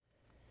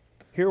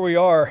Here we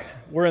are.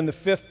 We're in the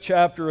 5th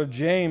chapter of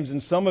James,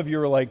 and some of you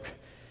are like,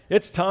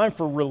 it's time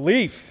for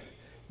relief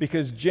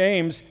because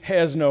James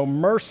has no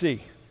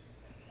mercy.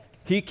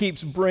 He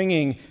keeps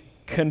bringing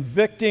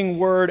convicting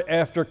word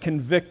after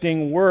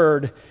convicting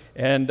word,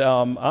 and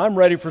I'm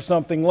ready for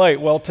something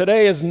light. Well,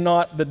 today is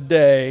not the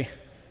day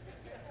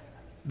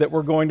that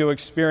we're going to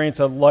experience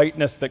a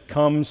lightness that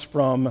comes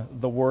from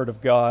the Word of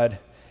God.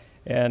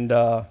 And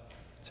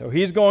so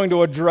he's going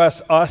to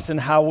address us and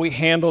how we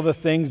handle the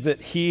things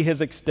that he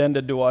has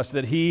extended to us,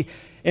 that he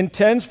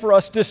intends for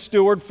us to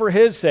steward for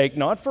his sake,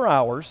 not for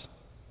ours.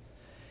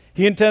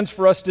 He intends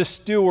for us to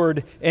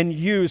steward and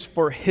use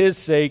for his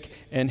sake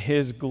and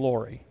his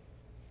glory.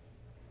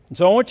 And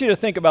so I want you to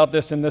think about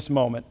this in this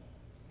moment.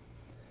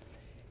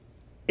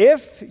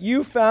 If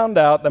you found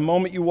out the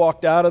moment you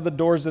walked out of the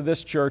doors of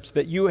this church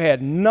that you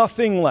had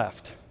nothing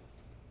left,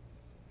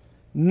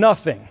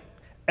 nothing,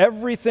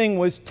 everything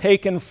was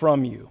taken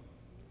from you,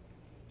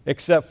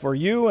 except for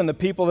you and the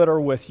people that are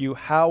with you,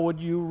 how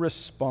would you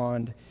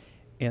respond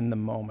in the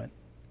moment?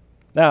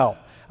 Now,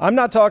 I'm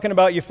not talking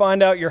about you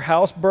find out your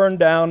house burned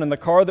down and the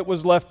car that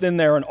was left in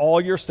there and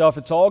all your stuff,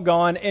 it's all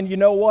gone, and you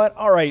know what?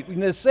 All right,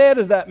 and as sad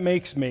as that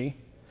makes me,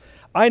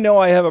 I know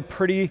I have a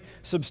pretty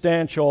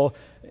substantial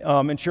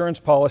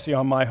insurance policy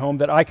on my home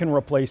that I can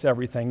replace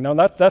everything. No,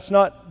 that's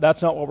not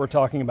what we're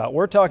talking about.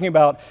 We're talking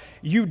about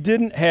you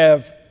didn't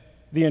have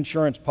the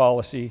insurance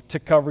policy to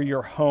cover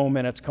your home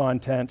and its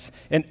contents,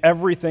 and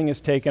everything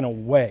is taken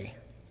away.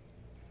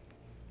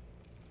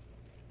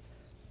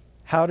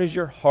 How does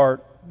your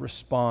heart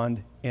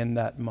respond in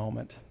that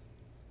moment?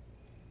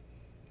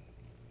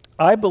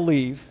 I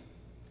believe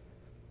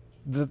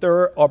that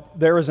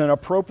there is an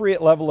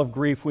appropriate level of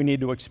grief we need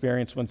to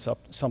experience when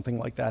something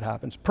like that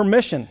happens.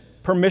 Permission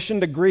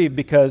to grieve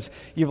because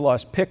you've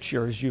lost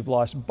pictures, you've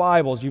lost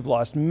Bibles, you've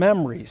lost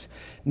memories.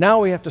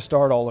 Now we have to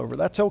start all over.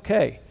 That's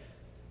okay.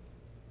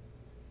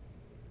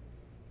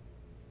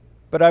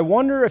 But I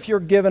wonder if you're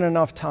given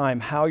enough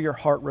time how your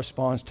heart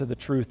responds to the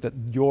truth that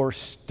your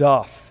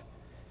stuff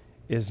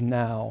is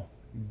now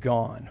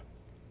gone.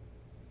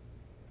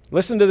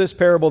 Listen to this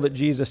parable that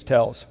Jesus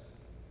tells.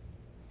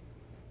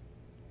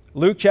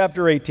 Luke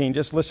chapter 18,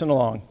 just listen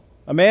along.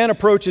 A man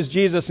approaches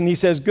Jesus and he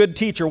says, "Good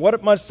teacher,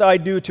 what must I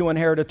do to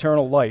inherit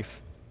eternal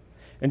life?"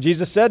 And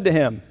Jesus said to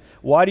him,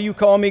 "Why do you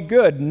call me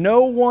good?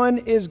 No one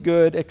is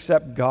good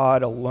except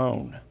God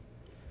alone."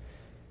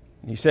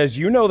 He says,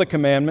 "You know the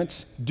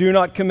commandments. Do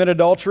not commit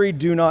adultery,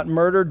 do not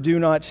murder, do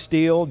not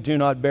steal, do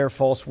not bear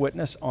false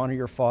witness, honor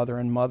your father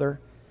and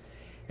mother."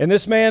 And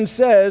this man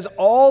says,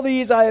 "All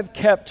these I have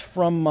kept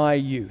from my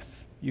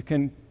youth." You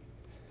can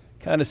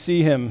kind of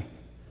see him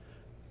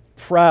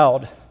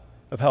proud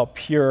of how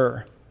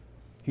pure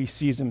he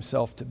sees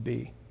himself to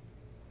be.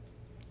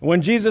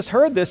 When Jesus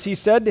heard this, he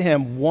said to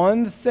him,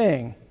 one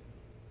thing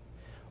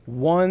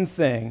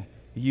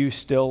you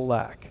still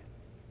lack.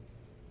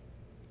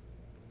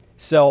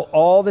 Sell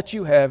all that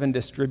you have and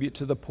distribute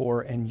to the poor,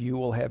 and you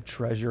will have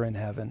treasure in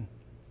heaven.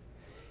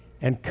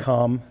 And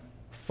come,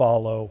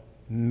 follow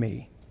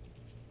me.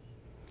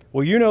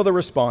 Well, you know the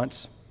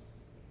response.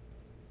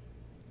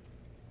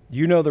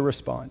 You know the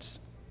response.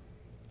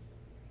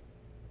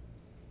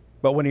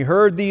 But when he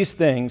heard these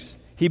things,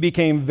 he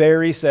became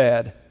very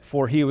sad,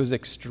 for he was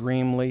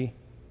extremely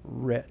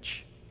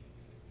rich.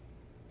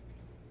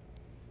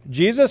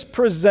 Jesus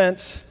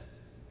presents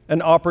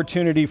an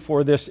opportunity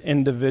for this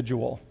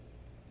individual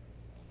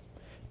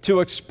to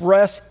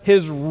express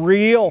his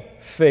real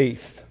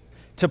faith,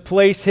 to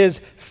place his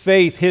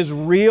faith, his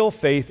real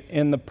faith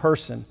in the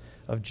person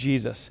of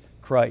Jesus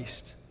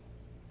Christ.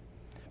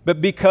 But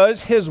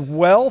because his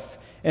wealth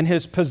and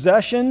his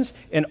possessions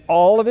and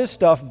all of his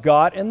stuff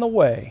got in the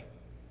way,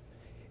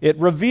 it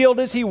revealed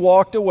as he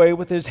walked away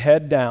with his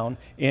head down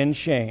in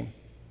shame.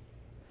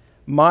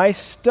 My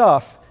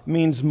stuff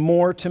means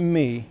more to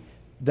me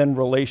than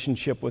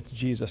relationship with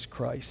Jesus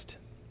Christ.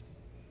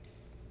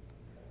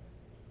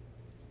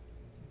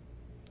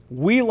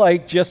 We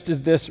like, just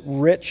as this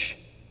rich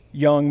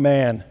young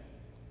man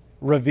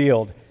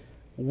revealed,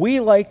 we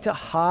like to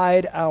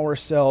hide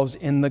ourselves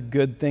in the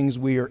good things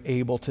we are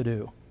able to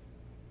do.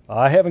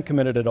 I haven't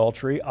committed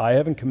adultery. I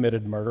haven't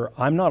committed murder.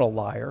 I'm not a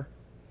liar.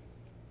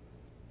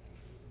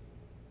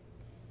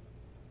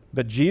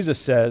 But Jesus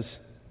says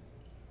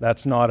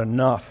that's not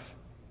enough.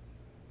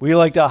 We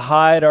like to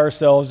hide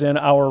ourselves in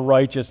our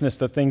righteousness,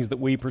 the things that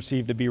we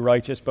perceive to be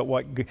righteous. But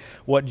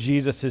what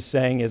Jesus is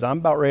saying is, I'm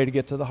about ready to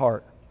get to the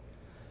heart.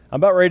 I'm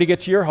about ready to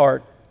get to your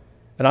heart,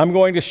 and I'm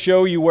going to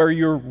show you where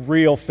your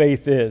real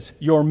faith is,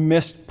 your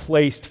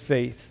misplaced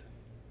faith.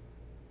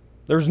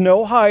 There's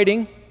no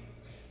hiding.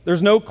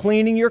 There's no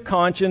cleaning your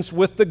conscience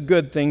with the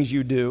good things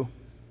you do.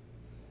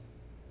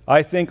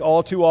 I think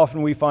all too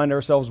often we find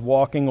ourselves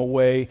walking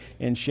away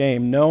in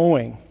shame,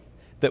 knowing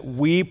that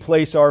we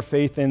place our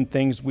faith in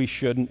things we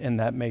shouldn't, and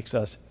that makes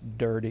us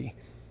dirty.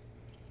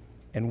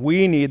 And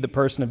we need the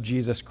person of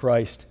Jesus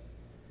Christ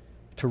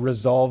to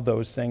resolve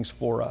those things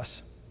for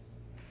us.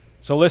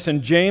 So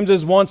listen, James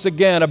is once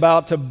again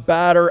about to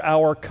batter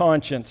our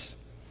conscience.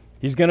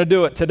 He's going to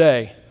do it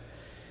today.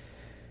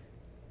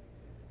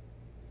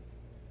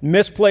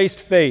 Misplaced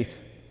faith.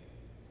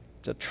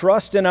 It's a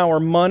trust in our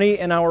money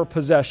and our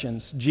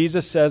possessions.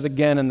 Jesus says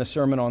again in the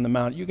Sermon on the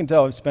Mount. You can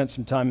tell I've spent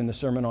some time in the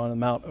Sermon on the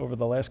Mount over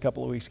the last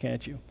couple of weeks,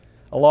 can't you?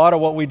 A lot of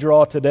what we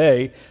draw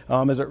today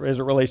as it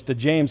relates to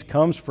James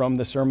comes from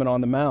the Sermon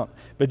on the Mount.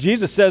 But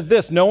Jesus says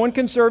this, no one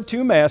can serve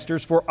two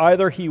masters, for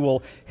either he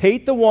will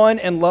hate the one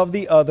and love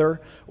the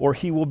other, or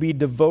he will be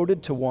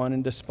devoted to one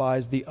and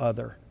despise the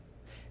other.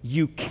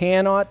 You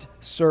cannot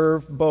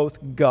serve both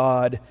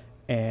God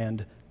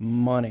and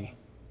money.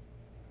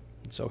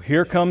 So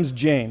here comes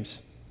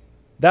James.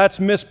 That's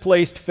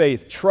misplaced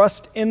faith.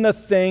 Trust in the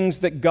things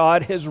that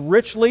God has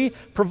richly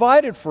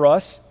provided for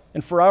us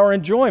and for our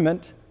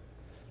enjoyment.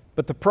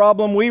 But the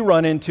problem we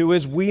run into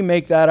is we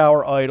make that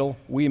our idol,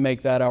 we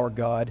make that our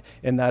God,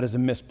 and that is a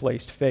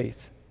misplaced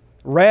faith.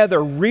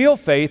 Rather, real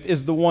faith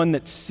is the one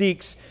that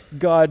seeks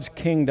God's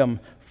kingdom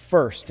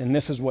first, and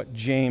this is what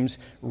James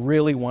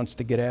really wants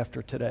to get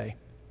after today.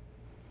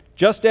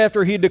 Just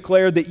after he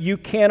declared that you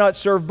cannot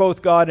serve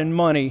both God and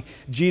money,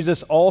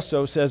 Jesus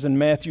also says in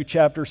Matthew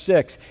chapter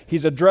 6,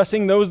 he's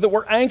addressing those that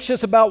were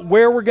anxious about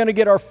where we're going to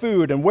get our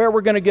food and where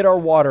we're going to get our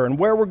water and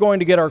where we're going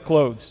to get our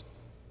clothes.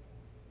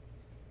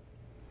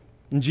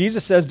 And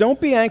Jesus says,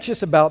 don't be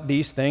anxious about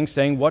these things,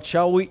 saying, what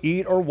shall we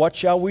eat, or what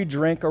shall we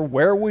drink, or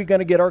where are we going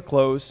to get our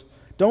clothes?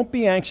 Don't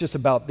be anxious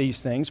about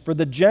these things, for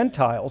the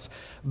Gentiles,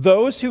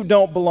 those who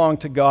don't belong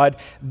to God,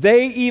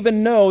 they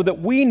even know that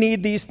we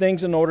need these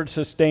things in order to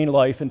sustain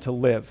life and to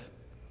live.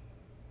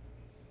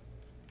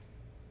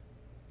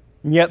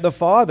 And yet the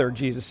Father,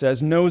 Jesus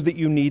says, knows that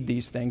you need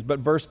these things. But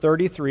verse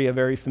 33, a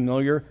very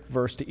familiar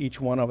verse to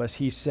each one of us,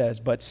 he says,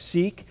 but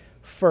seek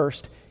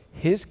first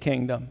his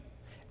kingdom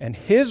and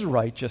his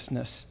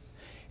righteousness,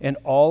 and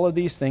all of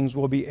these things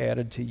will be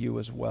added to you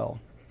as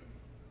well.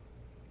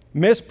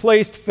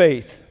 Misplaced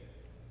faith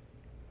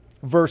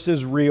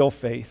versus real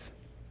faith.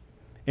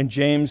 And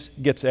James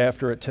gets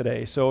after it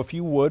today. So if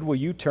you would, will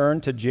you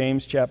turn to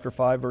James chapter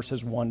 5,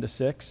 verses 1 to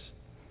 6?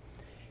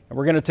 And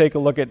we're going to take a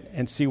look at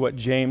and see what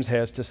James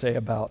has to say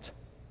about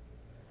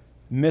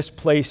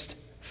misplaced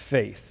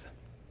faith.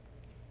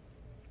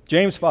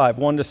 James 5,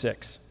 1 to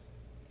 6.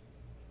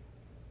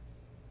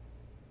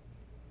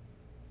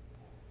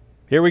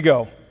 Here we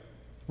go.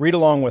 Read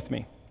along with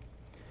me.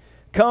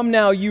 Come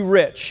now, you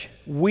rich,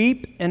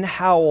 weep and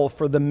howl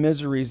for the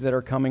miseries that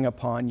are coming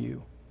upon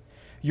you.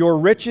 Your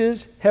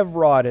riches have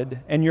rotted,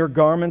 and your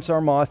garments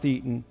are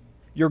moth-eaten.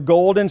 Your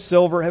gold and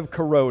silver have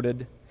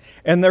corroded,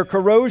 and their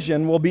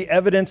corrosion will be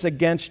evidence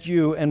against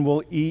you and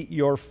will eat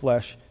your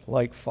flesh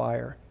like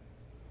fire.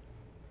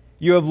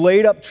 You have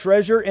laid up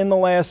treasure in the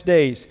last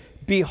days.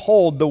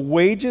 Behold, the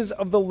wages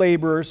of the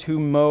laborers who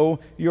mow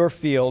your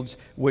fields,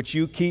 which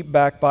you keep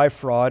back by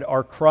fraud,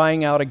 are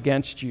crying out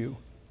against you.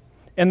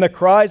 And the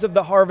cries of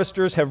the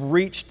harvesters have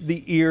reached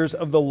the ears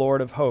of the Lord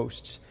of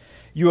hosts.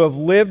 You have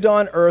lived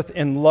on earth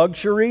in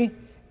luxury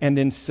and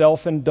in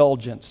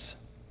self-indulgence.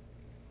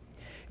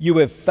 You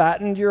have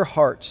fattened your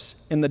hearts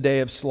in the day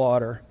of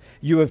slaughter.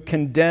 You have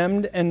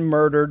condemned and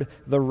murdered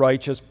the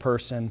righteous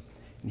person,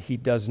 and he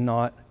does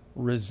not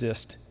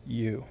resist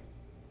you.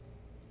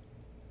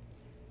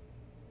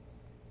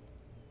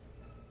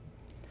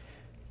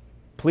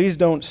 Please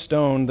don't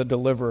stone the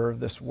deliverer of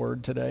this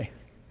word today.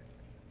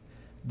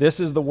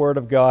 This is the word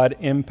of God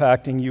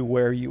impacting you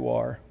where you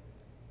are.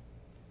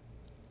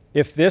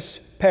 If this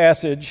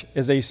passage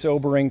is a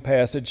sobering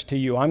passage to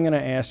you, I'm going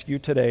to ask you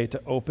today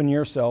to open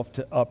yourself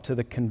up to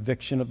the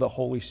conviction of the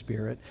Holy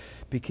Spirit,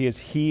 because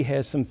he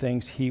has some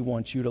things he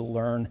wants you to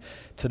learn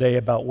today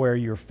about where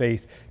your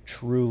faith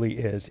truly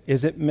is.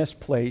 Is it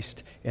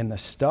misplaced in the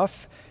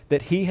stuff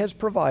that he has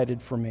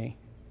provided for me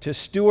to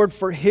steward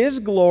for his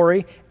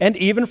glory and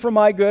even for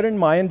my good and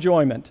my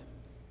enjoyment?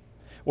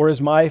 Or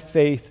is my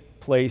faith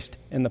placed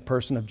in the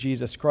person of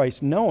Jesus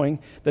Christ, knowing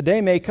the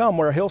day may come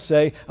where he'll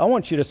say, I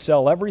want you to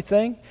sell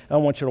everything, I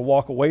want you to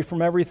walk away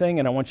from everything,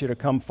 and I want you to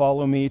come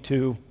follow me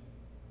to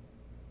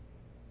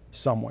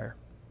somewhere.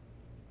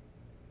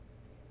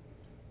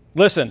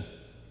 Listen.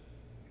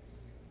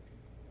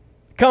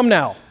 Come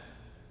now.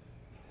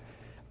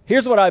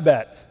 Here's what I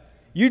bet.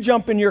 You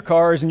jump in your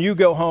cars and you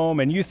go home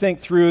and you think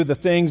through the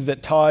things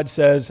that Todd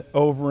says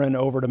over and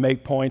over to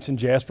make points and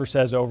Jasper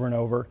says over and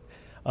over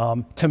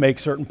to make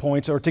certain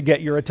points or to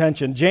get your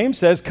attention. James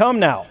says, come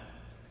now.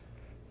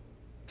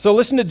 So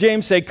listen to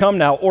James say, come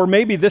now, or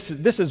maybe this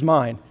is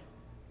mine.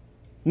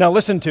 Now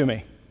listen to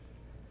me.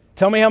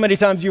 Tell me how many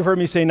times you've heard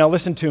me say, now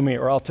listen to me,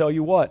 or I'll tell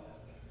you what.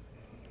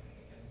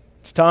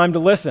 It's time to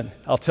listen.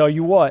 I'll tell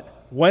you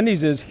what.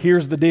 Wendy's is,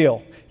 here's the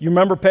deal. You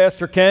remember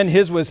Pastor Ken?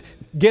 His was,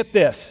 get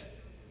this.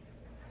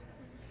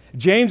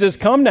 James is,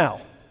 come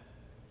now.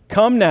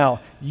 Come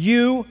now,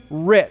 you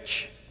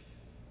rich.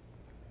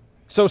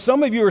 So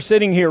some of you are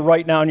sitting here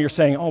right now and you're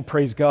saying, oh,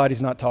 praise God,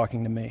 he's not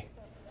talking to me.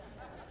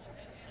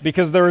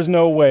 Because there is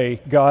no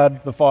way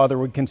God the Father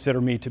would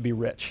consider me to be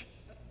rich.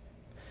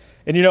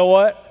 And you know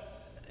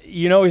what?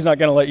 You know he's not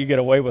going to let you get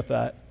away with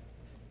that.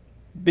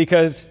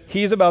 Because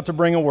he's about to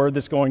bring a word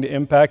that's going to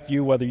impact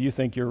you whether you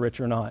think you're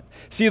rich or not.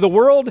 See, the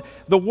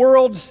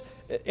world's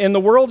in the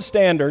world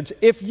standards,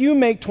 if you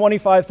make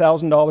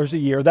 $25,000 a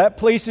year, that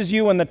places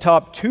you in the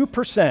top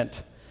 2%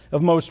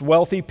 of most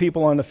wealthy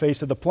people on the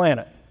face of the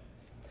planet.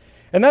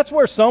 And that's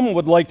where some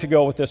would like to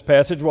go with this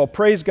passage. Well,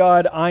 praise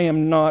God, I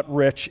am not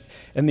rich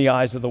in the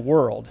eyes of the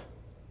world.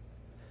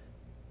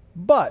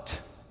 But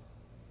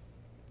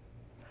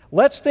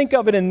let's think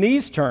of it in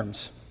these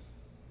terms.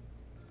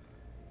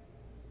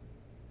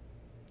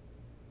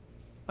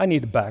 I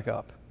need to back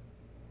up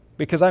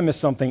because I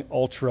missed something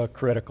ultra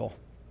critical.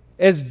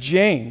 As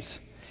James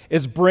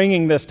is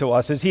bringing this to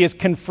us, as he is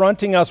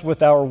confronting us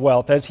with our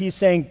wealth, as he's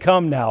saying,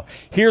 come now,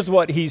 here's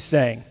what he's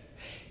saying.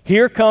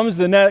 Here comes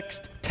the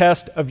next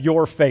test of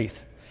your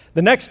faith.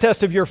 The next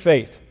test of your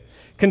faith.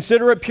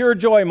 Consider it pure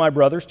joy, my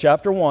brothers,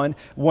 chapter 1,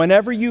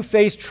 whenever you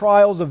face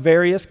trials of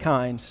various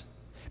kinds,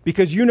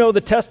 because you know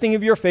the testing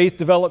of your faith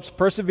develops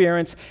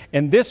perseverance,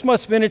 and this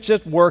must finish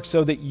its work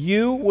so that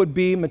you would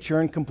be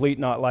mature and complete,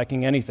 not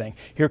lacking anything.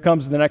 Here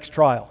comes the next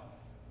trial.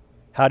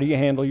 How do you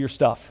handle your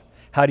stuff?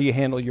 How do you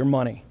handle your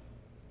money?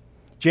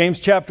 James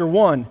chapter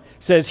 1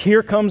 says,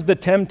 here comes the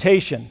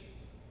temptation.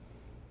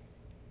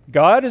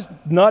 God is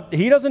not,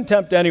 he doesn't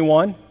tempt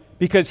anyone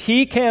because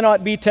he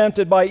cannot be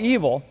tempted by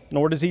evil,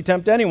 nor does he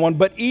tempt anyone,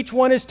 but each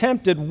one is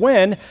tempted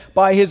when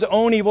by his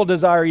own evil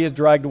desire he is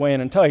dragged away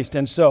and enticed.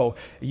 And so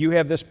you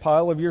have this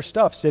pile of your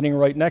stuff sitting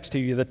right next to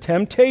you, the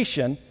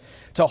temptation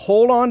to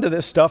hold on to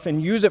this stuff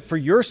and use it for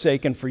your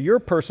sake and for your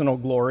personal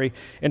glory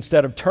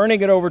instead of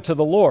turning it over to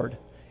the Lord.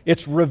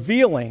 It's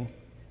revealing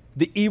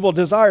the evil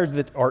desires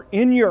that are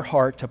in your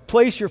heart to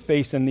place your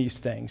faith in these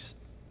things.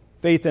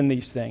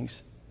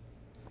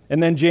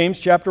 And then James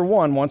chapter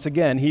 1, once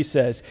again, he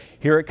says,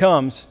 here it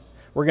comes.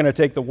 We're going to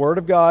take the Word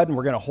of God and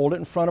we're going to hold it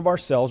in front of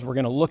ourselves. We're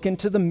going to look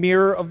into the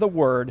mirror of the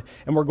Word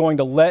and we're going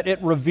to let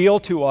it reveal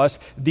to us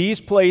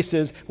these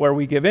places where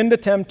we give in to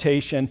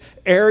temptation,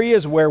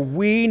 areas where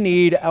we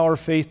need our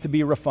faith to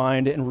be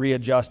refined and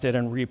readjusted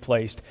and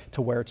replaced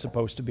to where it's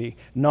supposed to be.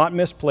 Not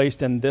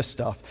misplaced in this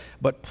stuff,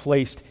 but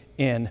placed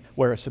in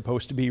where it's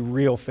supposed to be,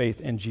 real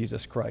faith in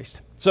Jesus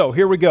Christ. So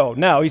here we go.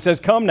 Now, he says,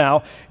 come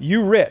now,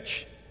 you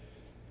rich.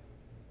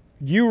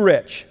 You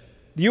rich.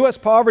 The U.S.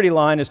 poverty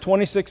line is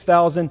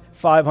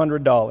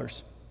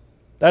 $26,500.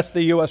 That's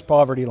the U.S.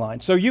 poverty line.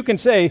 So you can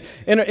say,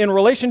 in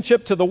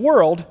relationship to the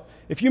world,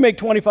 if you make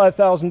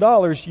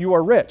 $25,000, you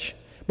are rich.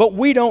 But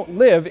we don't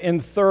live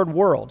in third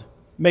world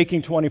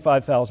making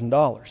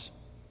 $25,000.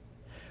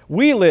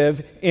 We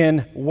live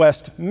in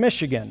West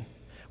Michigan,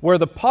 where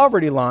the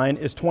poverty line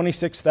is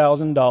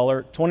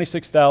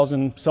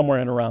 $26,000, somewhere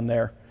in around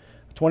there,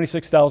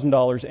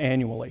 $26,000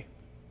 annually.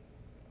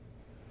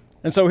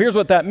 And so here's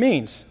what that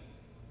means.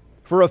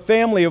 For a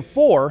family of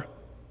 4,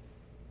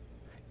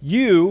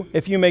 you,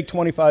 if you make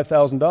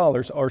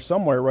 $25,000, are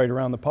somewhere right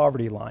around the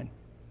poverty line.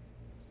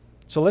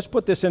 So let's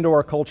put this into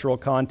our cultural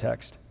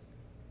context.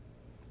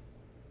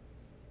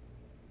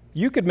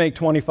 You could make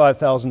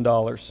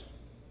 $25,000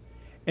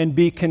 and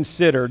be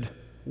considered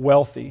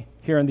wealthy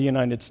here in the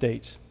United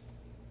States.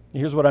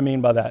 Here's what I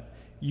mean by that.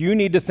 You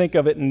need to think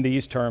of it in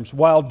these terms.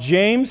 While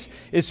James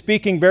is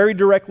speaking very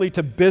directly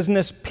to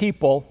business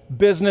people,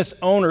 business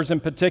owners in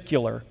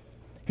particular,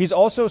 he's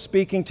also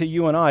speaking to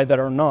you and I that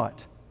are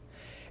not.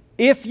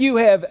 If you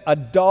have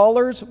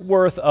 $1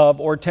 worth of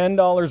or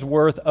 $10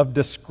 worth of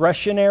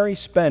discretionary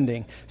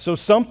spending, so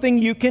something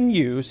you can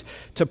use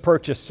to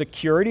purchase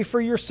security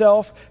for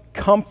yourself,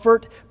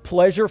 comfort,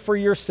 pleasure for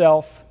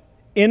yourself,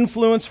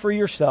 influence for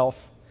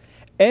yourself,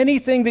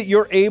 anything that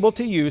you're able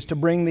to use to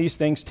bring these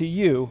things to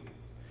you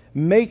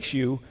makes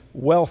you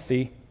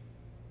wealthy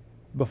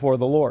before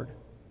the Lord.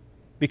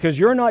 Because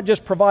you're not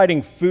just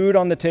providing food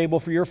on the table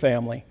for your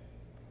family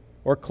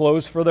or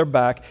clothes for their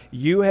back,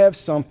 you have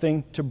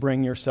something to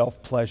bring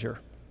yourself pleasure.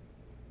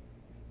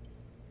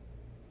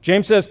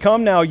 James says,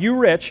 come now, you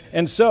rich,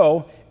 and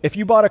so if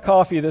you bought a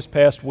coffee this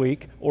past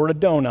week or a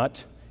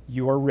donut,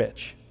 you are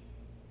rich.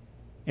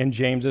 In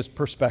James's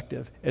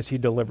perspective as he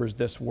delivers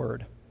this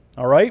word.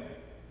 All right?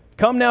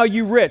 Come now,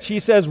 you rich. He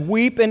says,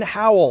 weep and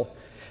howl.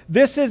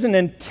 This is an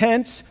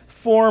intense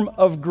form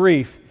of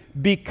grief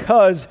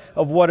because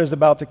of what is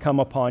about to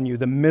come upon you,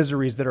 the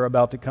miseries that are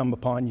about to come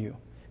upon you.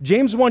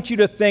 James wants you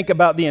to think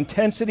about the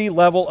intensity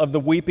level of the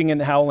weeping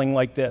and howling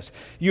like this.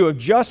 You have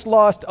just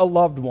lost a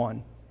loved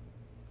one,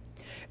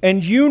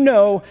 and you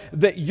know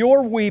that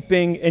your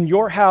weeping and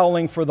your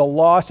howling for the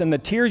loss and the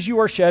tears you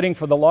are shedding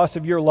for the loss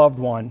of your loved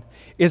one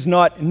is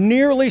not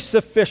nearly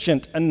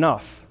sufficient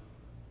enough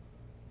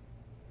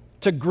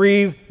to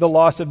grieve the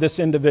loss of this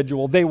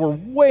individual. They were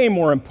way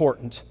more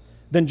important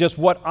than just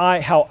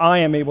how I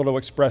am able to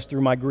express through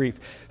my grief.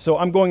 So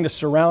I'm going to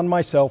surround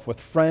myself with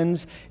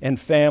friends and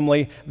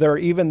family. There are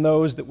even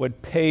those that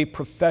would pay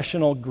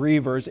professional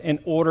grievers in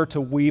order to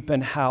weep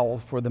and howl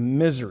for the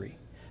misery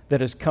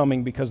that is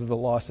coming because of the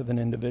loss of an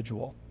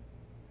individual.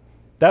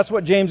 That's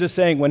what James is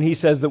saying when he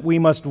says that we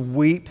must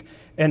weep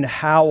and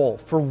howl.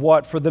 For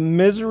what? For the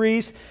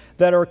miseries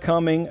that are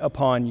coming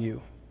upon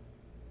you.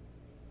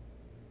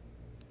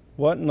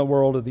 What in the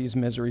world are these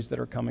miseries that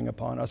are coming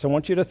upon us? I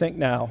want you to think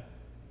now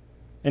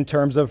in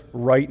terms of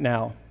right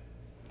now.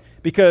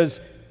 Because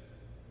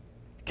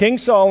King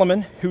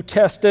Solomon, who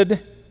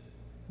tested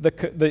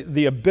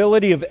the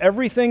ability of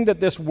everything that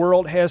this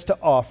world has to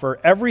offer,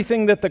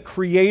 everything that the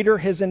Creator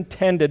has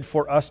intended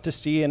for us to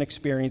see and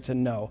experience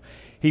and know,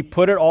 he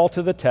put it all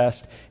to the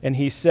test, and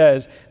he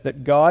says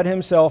that God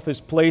himself has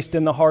placed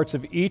in the hearts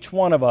of each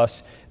one of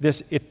us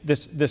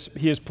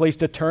he has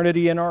placed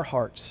eternity in our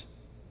hearts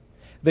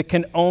that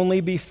can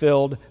only be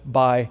filled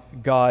by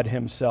God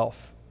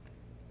himself.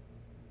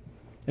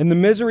 And the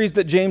miseries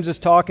that James is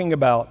talking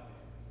about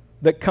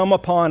that come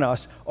upon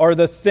us are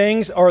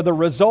the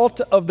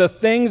result of the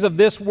things of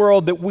this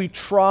world that we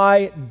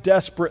try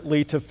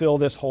desperately to fill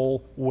this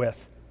hole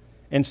with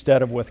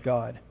instead of with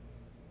God.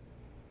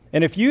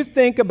 And if you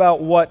think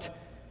about what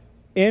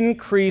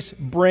increase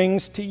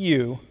brings to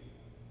you,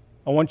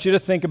 I want you to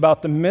think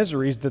about the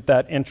miseries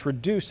that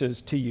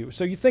introduces to you.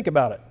 So you think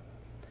about it.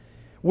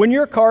 When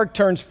your car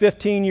turns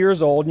 15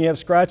 years old and you have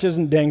scratches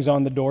and dings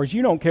on the doors,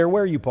 you don't care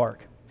where you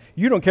park.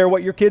 You don't care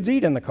what your kids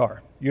eat in the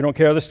car. You don't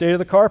care the state of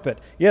the carpet.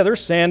 Yeah,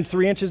 there's sand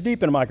 3 inches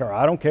deep in my car.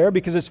 I don't care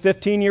because it's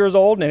 15 years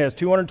old and it has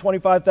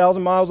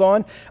 225,000 miles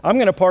on. I'm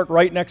going to park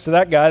right next to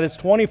that guy that's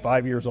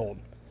 25 years old.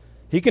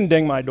 He can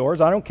ding my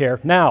doors. I don't care.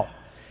 Now,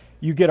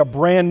 you get a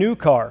brand new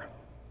car.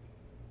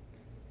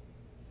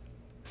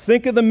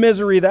 Think of the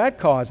misery that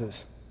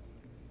causes.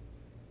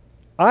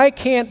 I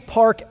can't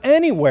park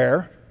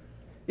anywhere.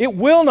 It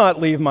will not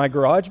leave my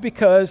garage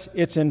because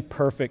it's in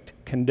perfect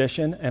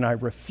condition, and I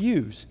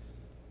refuse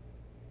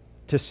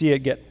to see it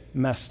get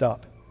messed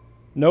up.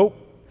 Nope.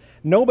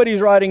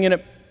 Nobody's riding in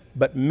it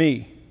but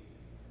me,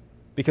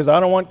 because I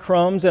don't want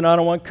crumbs and I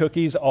don't want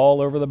cookies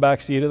all over the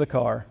back seat of the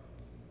car.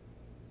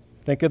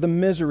 Think of the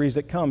miseries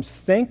that comes.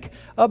 Think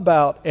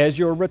about, as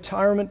your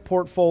retirement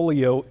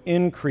portfolio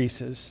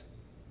increases,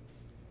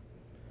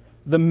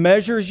 the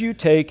measures you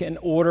take in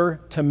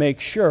order to make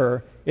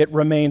sure it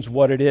remains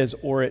what it is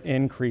or it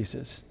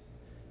increases.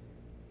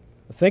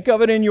 Think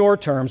of it in your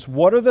terms.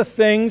 What are the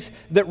things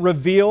that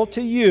reveal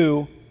to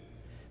you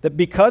that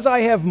because I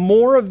have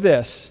more of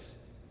this,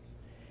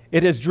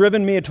 it has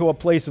driven me into a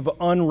place of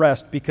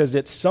unrest because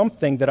it's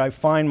something that I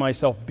find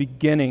myself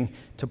beginning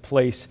to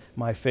place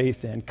my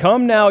faith in.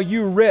 Come now,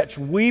 you rich,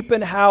 weep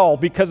and howl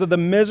because of the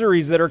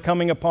miseries that are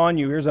coming upon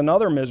you. Here's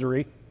another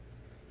misery.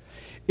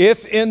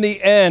 If in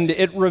the end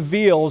it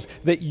reveals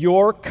that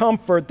your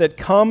comfort that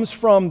comes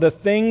from the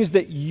things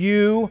that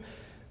you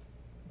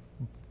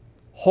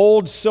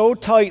hold so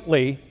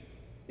tightly,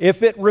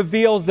 if it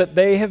reveals that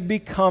they have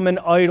become an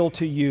idol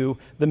to you,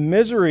 the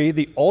misery,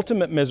 the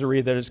ultimate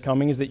misery that is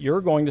coming is that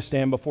you're going to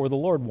stand before the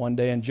Lord one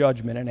day in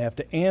judgment and have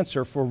to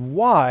answer for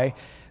why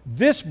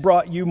this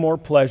brought you more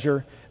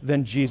pleasure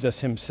than Jesus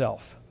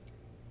himself.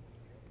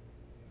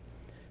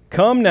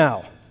 Come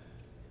now,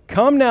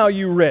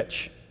 you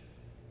rich.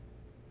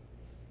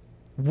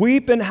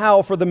 Weep and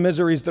howl for the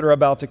miseries that are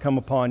about to come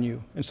upon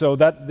you. And so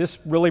this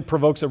really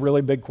provokes a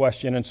really big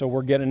question, and so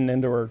we're getting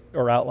into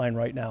our outline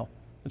right now.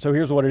 And so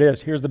here's what it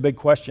is. Here's the big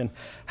question.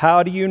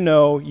 How do you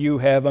know you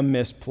have a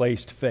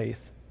misplaced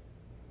faith?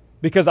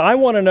 Because I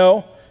want to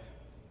know.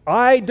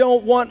 I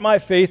don't want my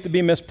faith to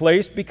be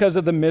misplaced because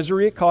of the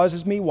misery it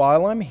causes me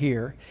while I'm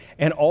here,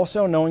 and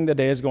also knowing the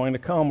day is going to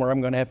come where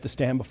I'm going to have to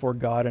stand before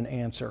God and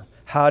answer.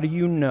 How do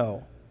you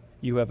know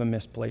you have a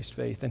misplaced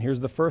faith? And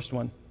here's the first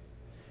one.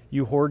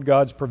 You hoard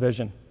God's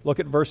provision. Look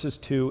at verses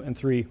 2 and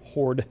 3.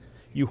 Hoard.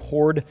 You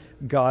hoard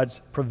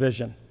God's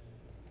provision.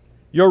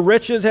 Your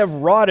riches have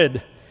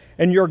rotted,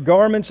 and your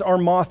garments are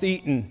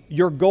moth-eaten.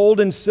 Your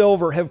gold and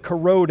silver have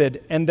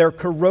corroded, and their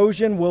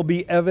corrosion will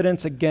be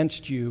evidence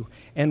against you,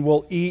 and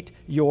will eat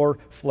your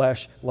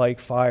flesh like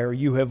fire.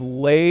 You have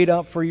laid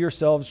up for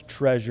yourselves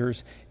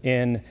treasures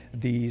in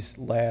these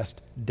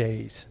last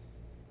days.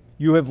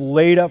 You have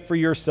laid up for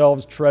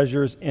yourselves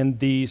treasures in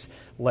these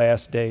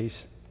last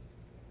days.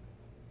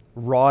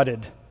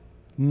 Rotted,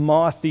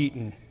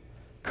 moth-eaten,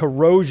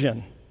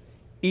 corrosion,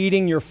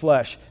 eating your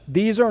flesh.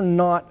 These are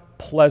not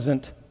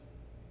pleasant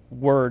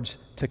words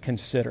to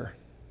consider.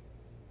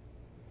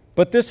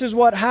 But this is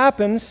what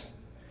happens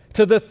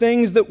to the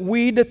things that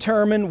we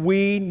determine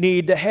we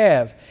need to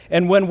have.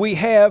 And when we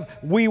have,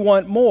 we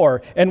want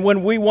more. And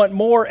when we want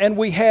more and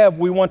we have,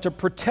 we want to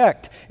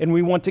protect and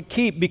we want to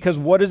keep, because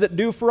what does it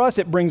do for us?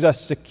 It brings us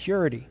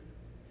security.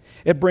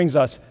 It brings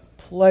us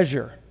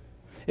pleasure.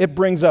 It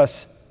brings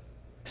us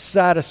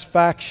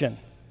satisfaction.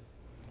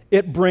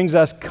 It brings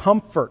us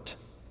comfort.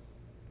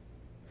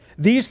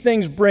 These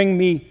things bring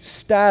me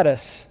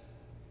status.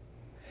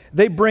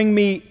 They bring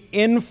me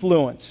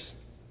influence.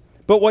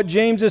 But what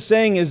James is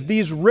saying is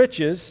these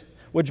riches,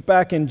 which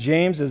back in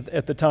James,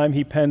 at the time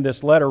he penned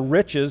this letter,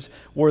 riches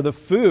were the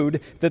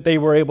food that they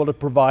were able to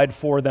provide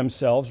for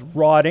themselves,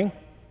 rotting.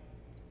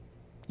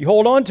 You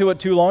hold on to it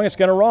too long, it's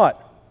going to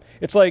rot.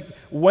 It's like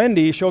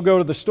Wendy, she'll go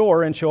to the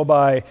store and she'll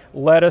buy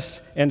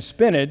lettuce and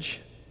spinach.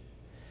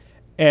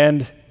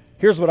 And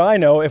here's what I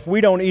know, if we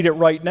don't eat it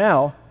right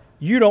now,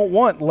 you don't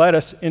want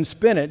lettuce and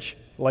spinach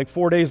like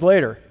 4 days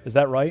later. Is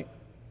that right?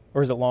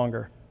 Or is it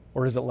longer?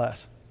 Or is it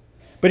less?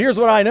 But here's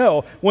what I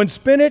know. When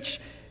spinach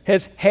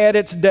has had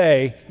its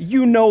day,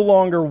 you no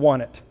longer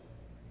want it.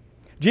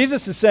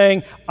 Jesus is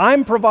saying,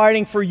 I'm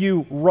providing for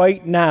you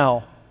right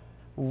now.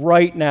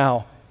 Right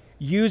now.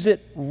 Use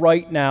it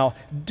right now.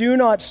 Do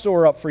not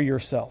store up for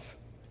yourself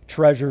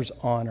treasures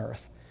on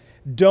earth.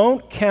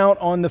 Don't count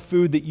on the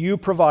food that you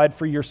provide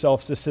for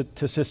yourself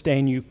to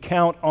sustain you.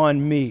 Count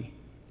on me.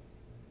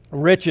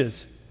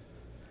 Riches,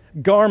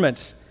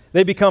 garments,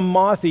 they become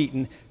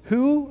moth-eaten.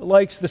 Who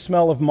likes the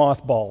smell of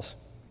mothballs?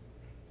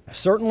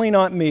 Certainly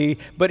not me,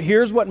 but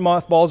here's what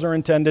mothballs are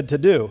intended to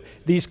do.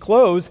 These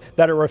clothes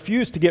that I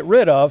refuse to get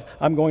rid of,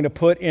 I'm going to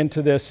put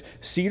into this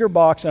cedar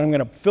box, and I'm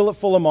going to fill it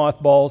full of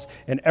mothballs,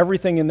 and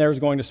everything in there is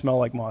going to smell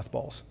like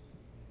mothballs.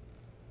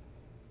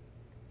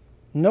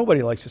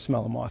 Nobody likes the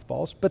smell of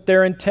mothballs, but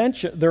they're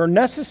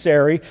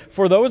necessary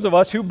for those of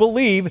us who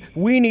believe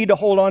we need to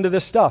hold on to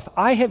this stuff.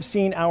 I have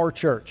seen our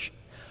church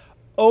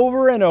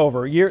over and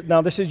over.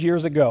 Now, this is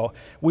years ago.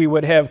 We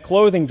would have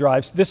clothing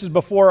drives. This is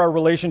before our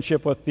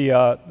relationship with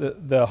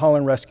the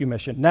Holland Rescue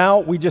Mission. Now,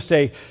 we just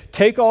say,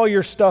 take all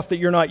your stuff that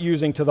you're not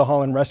using to the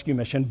Holland Rescue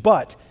Mission.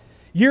 But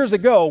years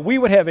ago, we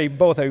would have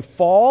both a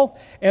fall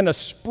and a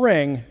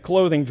spring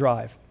clothing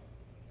drive.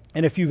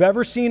 And if you've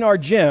ever seen our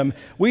gym,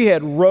 we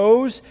had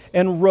rows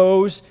and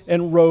rows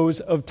and rows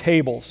of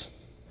tables,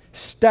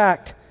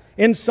 stacked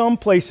in some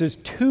places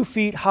 2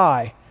 feet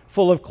high,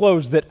 full of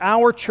clothes that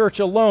our church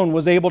alone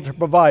was able to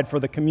provide for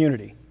the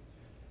community.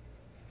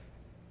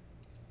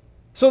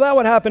 So that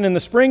would happen in the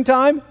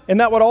springtime, and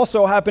that would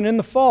also happen in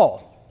the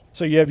fall.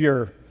 So you have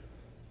your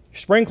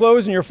spring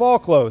clothes and your fall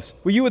clothes.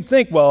 Well, you would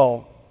think,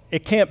 well,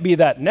 it can't be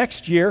that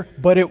next year,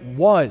 but it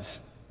was.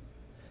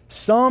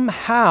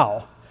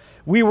 Somehow,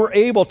 we were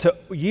able to,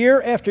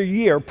 year after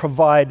year,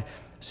 provide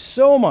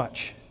so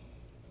much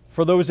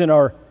for those in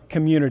our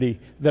community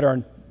that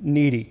are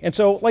needy. And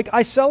so,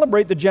 I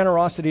celebrate the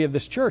generosity of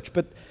this church,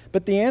 but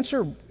the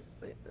answer,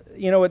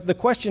 the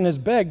question is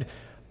begged,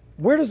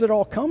 where does it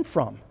all come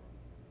from?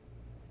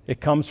 It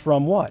comes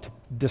from what?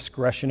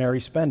 Discretionary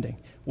spending,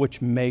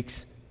 which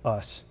makes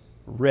us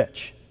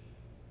rich.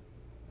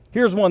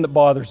 Here's one that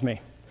bothers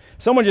me.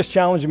 Someone just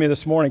challenged me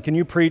this morning, can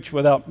you preach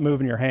without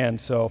moving your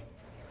hands? So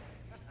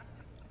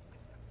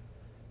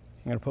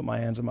I'm going to put my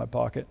hands in my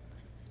pocket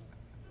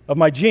of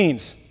my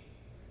jeans.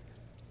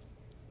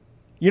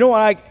 You know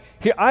what?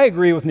 I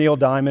agree with Neil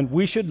Diamond.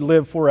 We should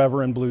live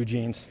forever in blue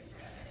jeans.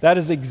 That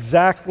is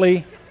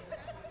exactly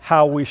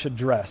how we should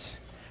dress.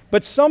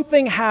 But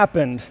something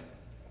happened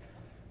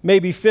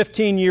maybe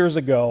 15 years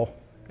ago,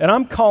 and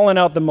I'm calling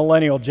out the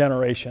millennial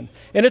generation.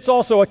 And it's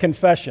also a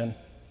confession.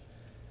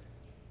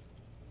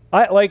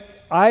 I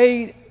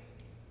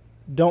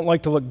don't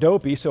like to look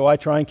dopey, so I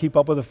try and keep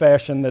up with the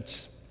fashion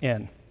that's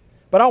in.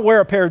 But I'll wear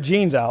a pair of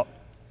jeans out,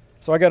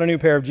 so I got a new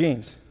pair of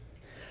jeans.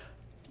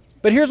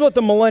 But here's what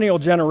the millennial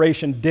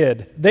generation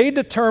did. They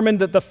determined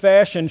that the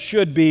fashion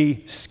should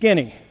be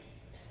skinny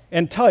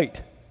and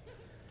tight.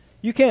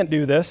 You can't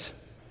do this.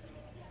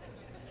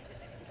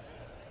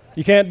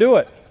 You can't do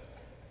it.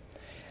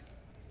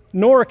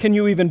 Nor can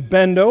you even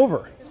bend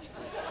over.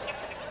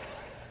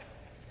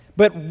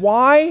 But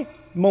why,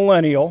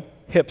 millennial,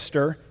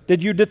 hipster,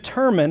 did you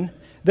determine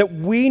that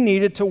we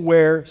needed to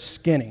wear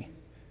skinny?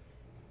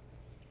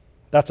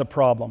 That's a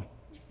problem.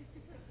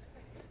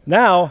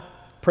 Now,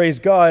 praise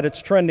God,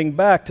 it's trending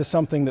back to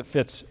something that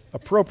fits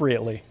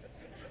appropriately.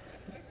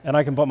 And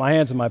I can put my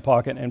hands in my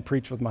pocket and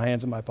preach with my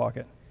hands in my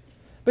pocket.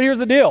 But here's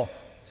the deal.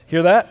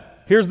 Hear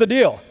that? Here's the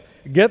deal.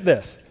 Get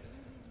this.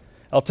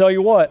 I'll tell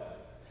you what.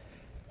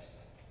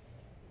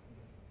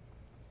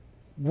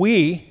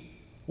 We,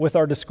 with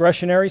our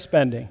discretionary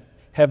spending,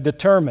 have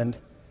determined,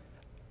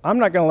 I'm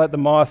not going to let the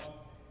moth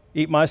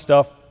eat my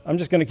stuff. I'm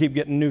just going to keep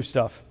getting new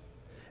stuff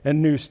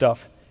and new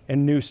stuff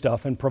and new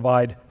stuff and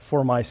provide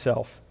for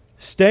myself.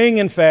 Staying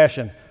in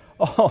fashion.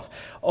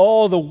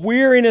 Oh, the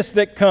weariness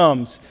that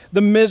comes,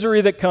 the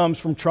misery that comes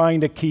from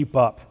trying to keep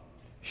up.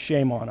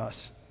 Shame on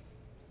us.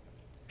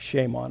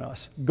 Shame on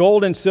us.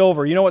 Gold and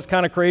silver. You know what's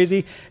kind of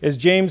crazy? As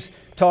James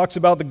talks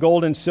about the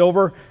gold and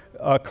silver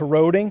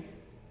corroding,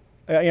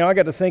 I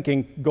got to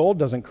thinking, gold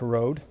doesn't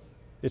corrode.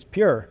 It's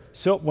pure.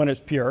 When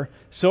it's pure.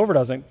 Silver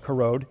doesn't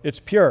corrode. It's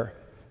pure.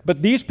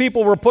 But these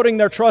people were putting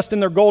their trust in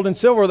their gold and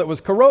silver that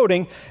was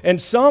corroding,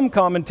 and some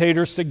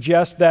commentators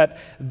suggest that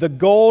the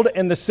gold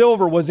and the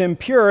silver was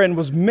impure and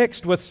was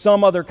mixed with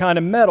some other kind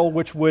of metal,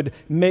 which would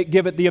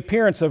give it the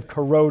appearance of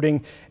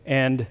corroding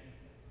and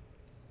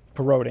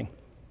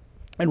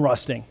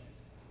rusting.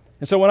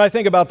 And so when I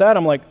think about that,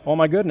 I'm like, oh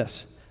my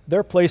goodness,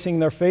 they're placing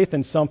their faith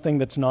in something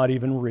that's not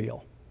even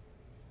real.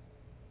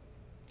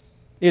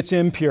 It's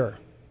impure.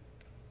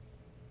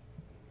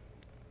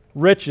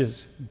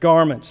 Riches,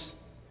 garments,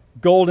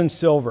 gold and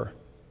silver.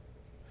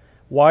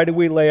 Why do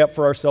we lay up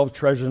for ourselves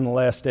treasure in the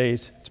last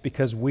days? It's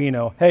because we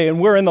know. Hey, and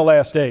we're in the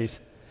last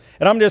days.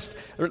 And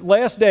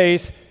last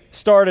days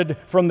started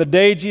from the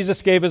day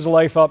Jesus gave his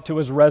life up to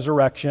his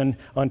resurrection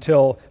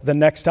until the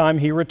next time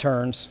he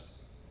returns.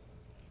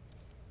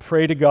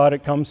 Pray to God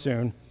it comes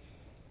soon,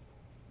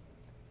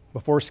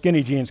 before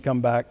skinny jeans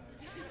come back.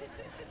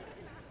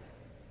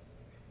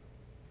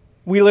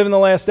 We live in the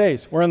last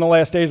days. We're in the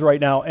last days right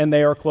now, and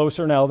they are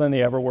closer now than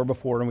they ever were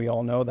before, and we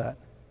all know that.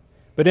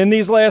 But in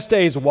these last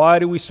days, why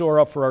do we store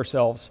up for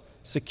ourselves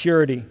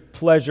security,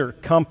 pleasure,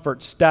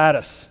 comfort,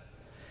 status?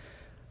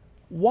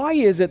 Why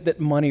is it that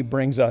money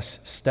brings us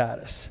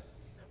status?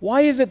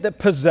 Why is it that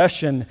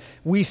possession,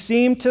 we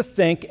seem to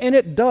think, and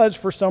it does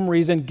for some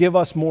reason, give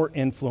us more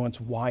influence?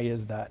 Why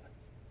is that?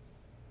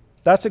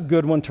 That's a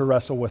good one to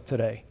wrestle with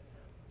today.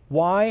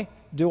 Why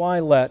do I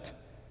let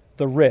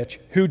the rich,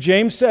 who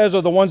James says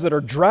are the ones that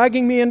are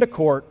dragging me into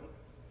court,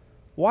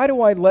 why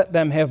do I let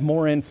them have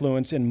more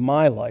influence in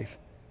my life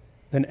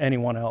than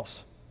anyone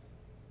else?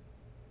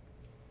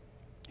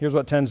 Here's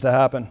what tends to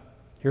happen.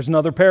 Here's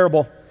another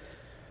parable.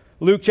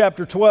 Luke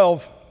chapter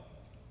 12.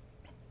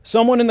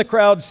 Someone in the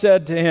crowd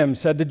said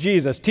to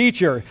Jesus,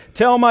 "Teacher,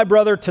 tell my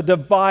brother to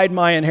divide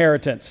my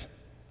inheritance."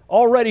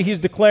 Already he's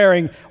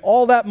declaring,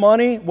 all that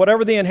money,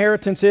 whatever the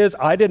inheritance is,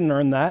 I didn't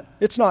earn that.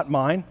 It's not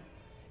mine.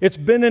 It's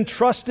been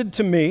entrusted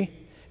to me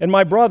and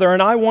my brother,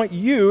 and I want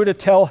you to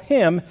tell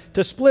him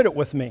to split it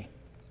with me.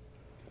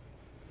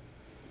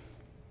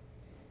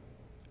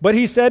 But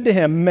he said to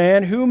him,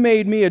 "Man, who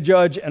made me a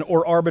judge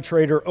or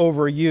arbitrator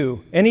over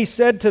you?" And he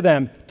said to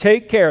them,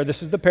 "Take care,"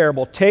 this is the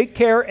parable, "take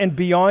care and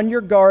be on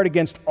your guard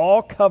against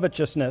all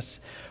covetousness,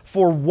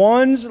 for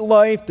one's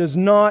life does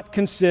not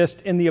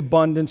consist in the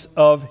abundance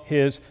of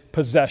his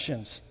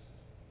possessions."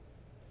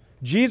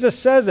 Jesus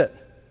says it.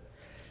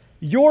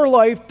 Your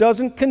life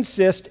doesn't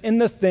consist in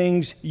the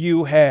things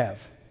you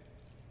have.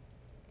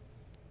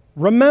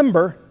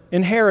 Remember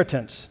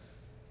inheritance.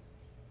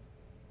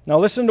 Now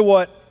listen to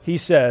what he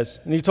says.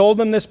 And he told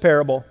them this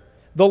parable.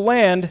 The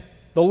land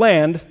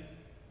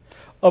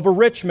of a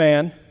rich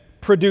man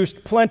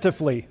produced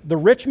plentifully. The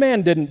rich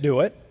man didn't do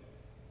it.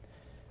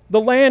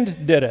 The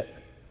land did it.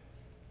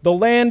 The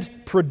land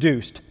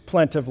produced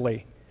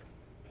plentifully.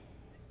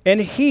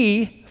 And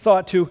he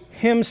thought to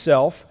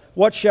himself,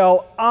 "What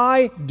shall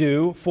I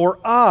do? For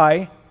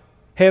I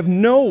have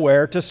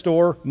nowhere to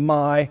store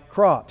my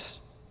crops."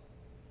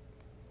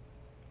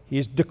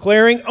 He's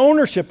declaring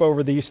ownership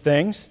over these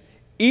things,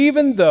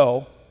 even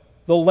though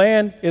the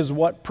land is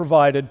what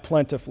provided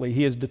plentifully.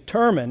 He is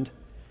determined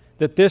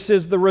that this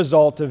is the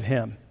result of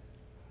him.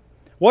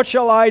 "What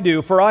shall I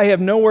do? For I have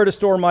nowhere to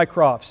store my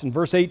crops." And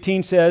verse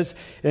 18 says,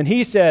 "And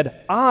he said,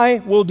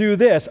 I will do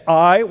this.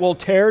 I will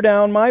tear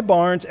down my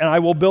barns and I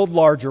will build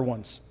larger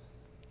ones."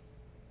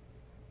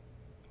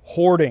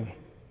 Hoarding.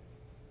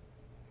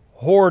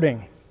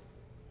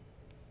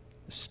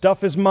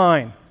 Stuff is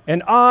mine.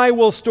 "And I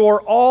will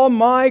store all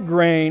my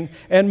grain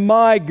and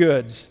my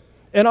goods.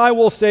 And I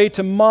will say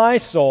to my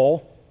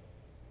soul,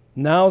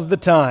 now's the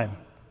time.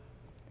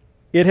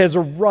 It has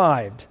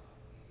arrived.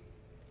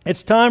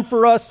 It's time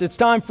for us. It's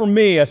time for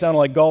me." I sounded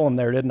like Gollum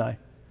there, didn't I?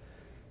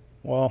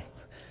 Well,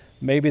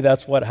 maybe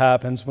that's what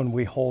happens when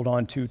we hold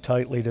on too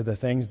tightly to the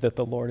things that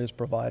the Lord has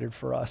provided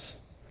for us.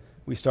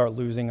 We start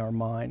losing our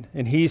mind.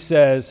 And he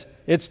says,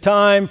 "It's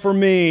time for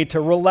me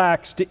to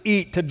relax, to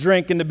eat, to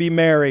drink, and to be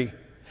merry."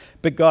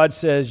 But God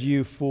says,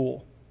 "You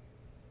fool.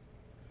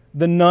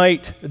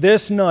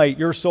 This night,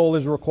 your soul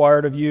is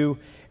required of you,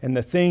 and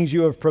the things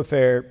you have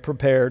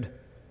prepared,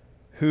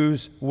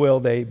 whose will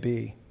they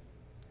be?"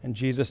 And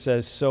Jesus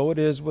says, "So it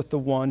is with the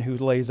one who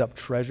lays up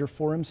treasure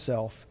for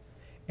himself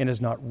and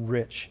is not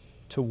rich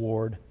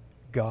toward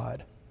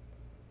God."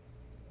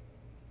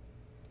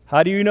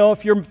 How do you know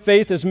if your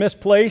faith is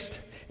misplaced?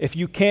 If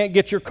you can't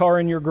get your car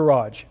in your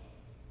garage.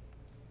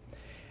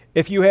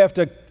 If you have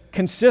to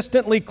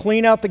consistently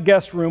clean out the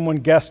guest room when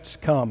guests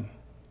come.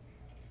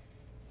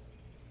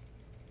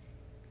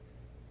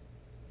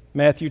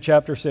 Matthew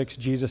chapter 6,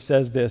 Jesus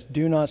says this,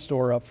 "Do not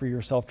store up for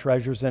yourself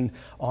treasures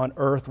on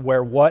earth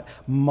where what?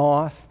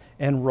 Moth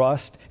and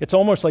rust." It's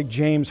almost like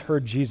James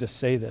heard Jesus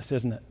say this,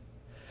 isn't it?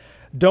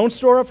 Don't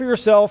store up for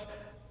yourself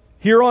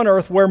here on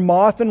earth where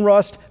moth and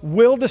rust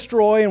will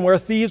destroy and where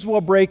thieves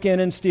will break in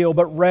and steal,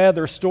 but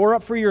rather store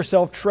up for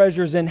yourself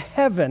treasures in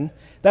heaven.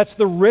 That's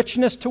the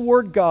richness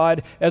toward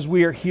God as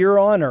we are here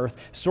on earth,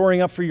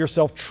 storing up for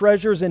yourself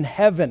treasures in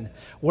heaven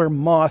where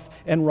moth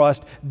and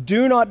rust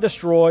do not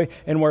destroy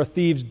and where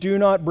thieves do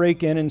not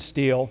break in and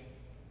steal.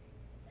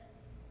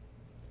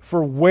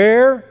 For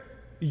where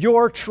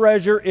your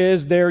treasure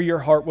is, there your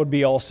heart would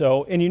be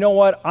also. And you know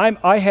what?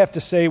 I have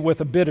to say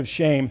with a bit of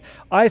shame,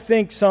 I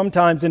think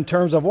sometimes in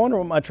terms of, I wonder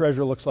what my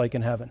treasure looks like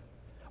in heaven.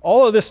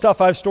 All of this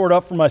stuff I've stored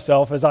up for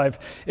myself as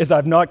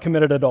I've not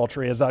committed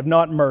adultery, as I've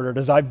not murdered,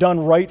 as I've done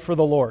right for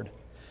the Lord.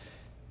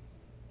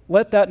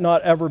 Let that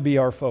not ever be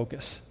our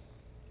focus.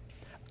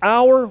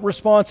 Our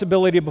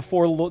responsibility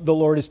before the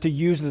Lord is to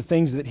use the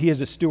things that he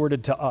has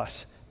stewarded to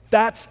us.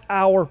 That's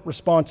our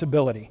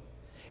responsibility.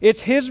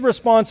 It's his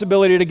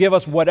responsibility to give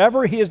us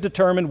whatever he has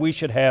determined we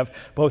should have,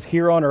 both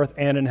here on earth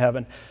and in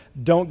heaven.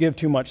 Don't give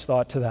too much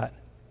thought to that.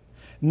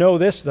 Know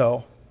this,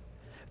 though,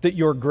 that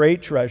your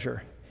great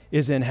treasure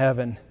is in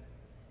heaven,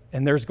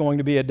 and there's going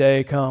to be a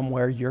day come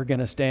where you're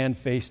going to stand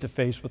face to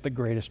face with the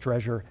greatest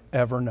treasure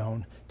ever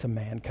known to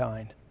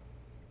mankind.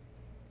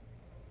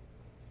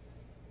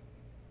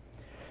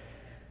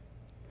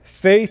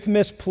 Faith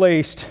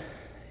misplaced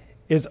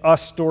is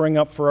us storing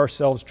up for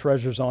ourselves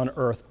treasures on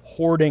earth.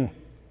 Hoarding.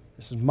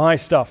 This is my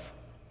stuff.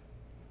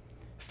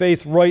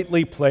 Faith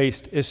rightly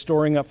placed is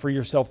storing up for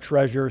yourself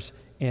treasures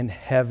in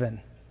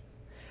heaven.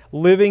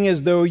 Living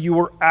as though you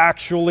were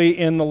actually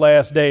in the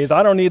last days.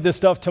 I don't need this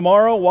stuff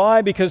tomorrow.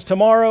 Why? Because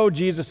tomorrow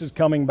Jesus is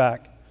coming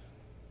back.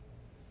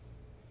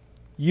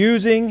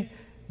 Using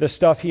the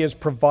stuff He has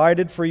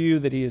provided for you,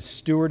 that He has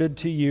stewarded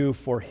to you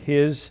for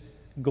His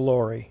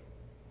glory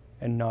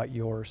and not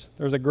yours.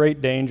 There's a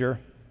great danger.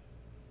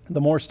 The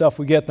more stuff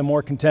we get, the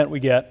more content we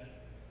get.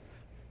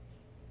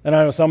 And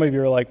I know some of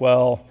you are like,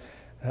 well,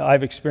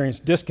 I've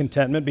experienced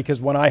discontentment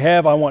because when I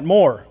have, I want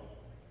more.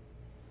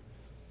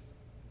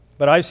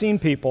 But I've seen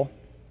people,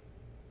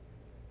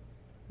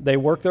 they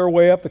work their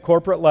way up the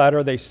corporate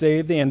ladder, they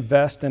save, they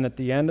invest, and at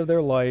the end of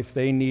their life,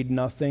 they need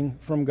nothing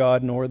from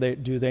God, nor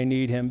do they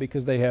need Him,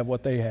 because they have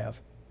what they have.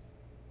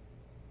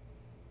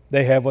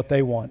 They have what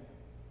they want.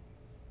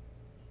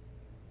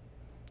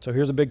 So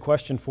here's a big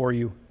question for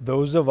you.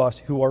 Those of us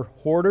who are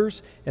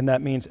hoarders, and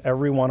that means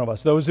every one of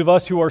us, those of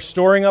us who are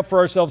storing up for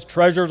ourselves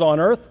treasures on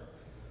earth,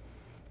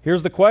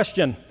 here's the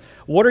question.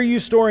 What are you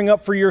storing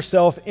up for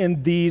yourself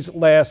in these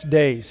last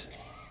days?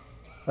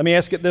 Let me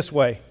ask it this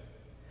way.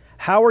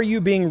 How are you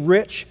being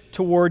rich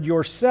toward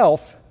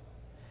yourself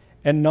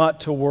and not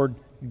toward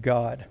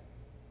God?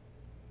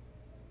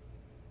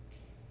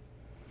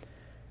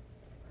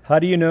 How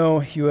do you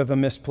know you have a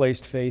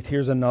misplaced faith?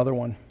 Here's another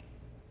one.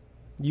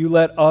 You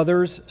let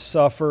others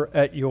suffer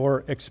at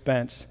your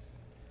expense.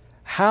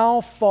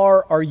 How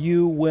far are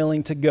you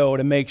willing to go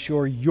to make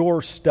sure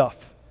your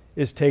stuff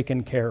is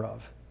taken care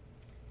of?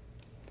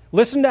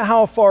 Listen to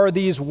how far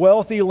these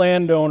wealthy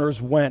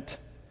landowners went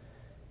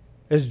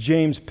as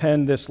James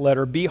penned this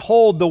letter.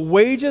 Behold, the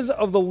wages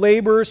of the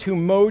laborers who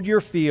mowed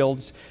your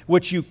fields,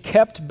 which you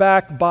kept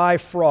back by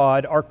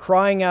fraud, are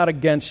crying out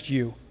against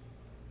you.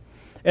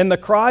 And the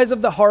cries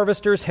of the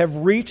harvesters have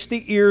reached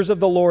the ears of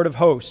the Lord of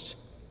hosts.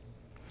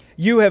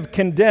 You have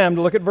condemned,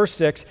 look at verse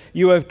 6,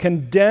 you have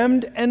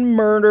condemned and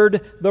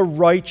murdered the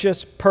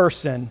righteous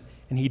person,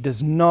 and he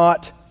does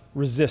not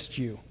resist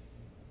you.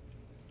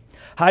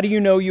 How do you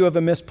know you have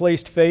a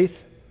misplaced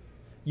faith?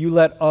 You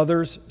let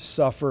others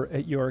suffer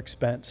at your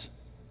expense.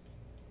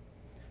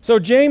 So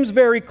James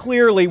very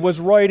clearly was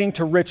writing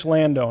to rich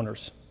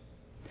landowners.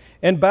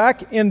 And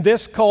back in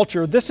this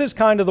culture, this is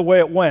kind of the way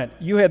it went.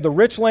 You had the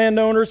rich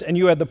landowners and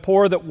you had the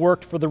poor that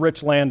worked for the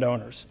rich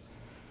landowners.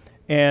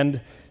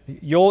 And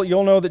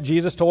you'll know that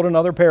Jesus told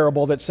another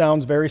parable that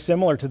sounds very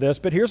similar to this,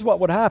 but here's what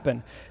would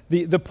happen.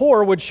 The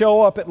poor would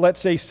show up at, let's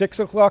say, 6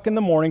 o'clock in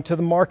the morning to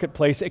the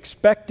marketplace,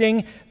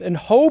 expecting and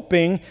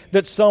hoping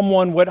that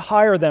someone would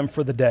hire them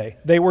for the day.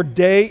 They were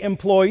day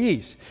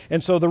employees.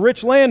 And so the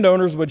rich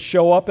landowners would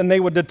show up and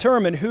they would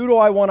determine, who do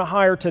I want to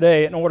hire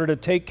today in order to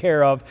take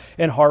care of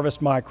and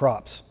harvest my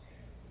crops?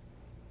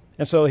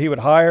 And so he would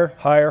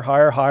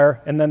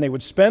hire, and then they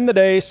would spend the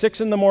day,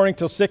 6 in the morning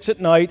till 6 at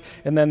night,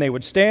 and then they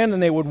would stand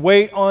and they would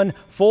wait on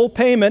full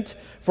payment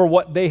for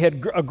what they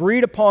had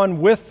agreed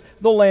upon with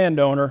the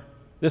landowner.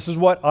 This is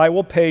what I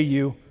will pay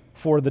you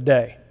for the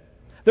day.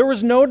 There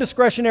was no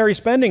discretionary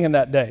spending in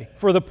that day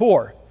for the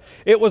poor.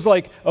 It was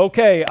like,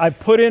 okay, I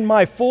put in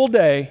my full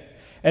day,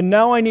 and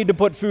now I need to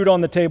put food on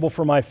the table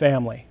for my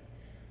family.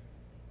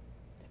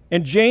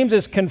 And James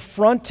is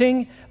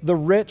confronting the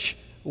rich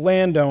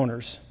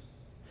landowners.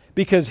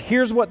 Because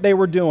here's what they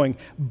were doing.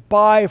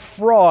 By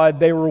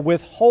fraud, they were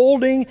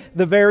withholding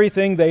the very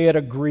thing they had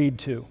agreed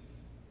to.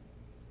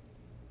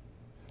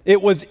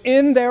 It was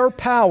in their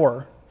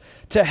power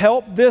to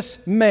help this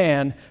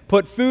man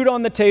put food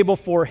on the table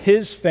for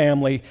his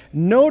family.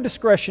 No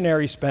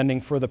discretionary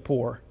spending for the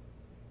poor.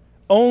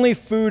 Only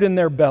food in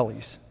their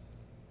bellies.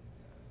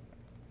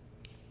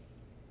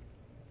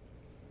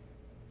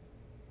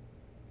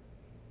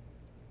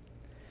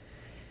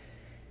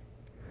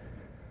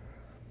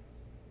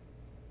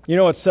 You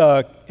know,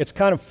 it's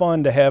kind of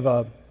fun to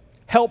have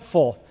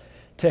helpful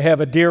to have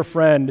a dear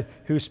friend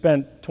who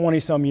spent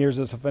 20-some years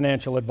as a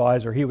financial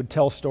advisor. He would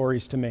tell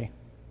stories to me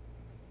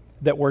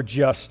that were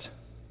just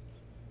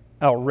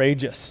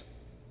outrageous.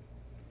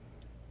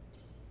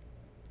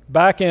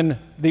 Back in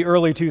the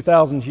early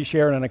 2000s, he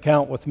shared an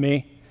account with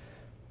me,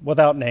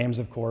 without names,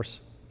 of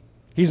course.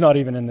 He's not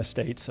even in the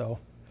States, so.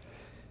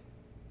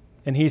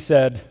 And he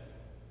said,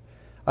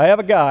 I have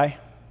a guy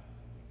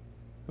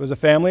who was a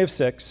family of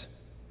 6,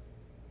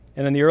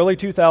 and in the early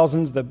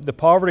 2000s, the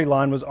poverty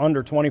line was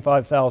under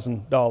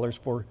 $25,000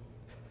 for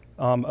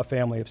a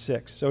family of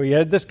 6. So he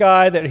had this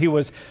guy that he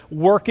was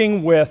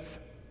working with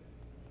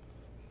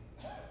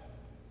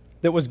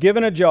that was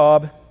given a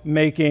job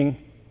making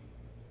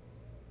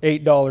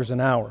 $8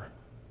 an hour.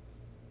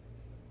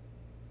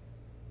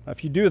 Now,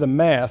 if you do the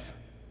math,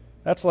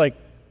 that's like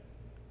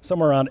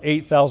somewhere around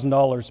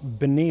 $8,000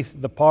 beneath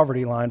the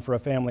poverty line for a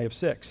family of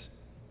 6.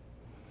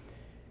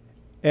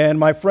 And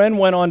my friend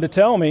went on to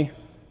tell me,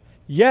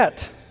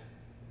 yet,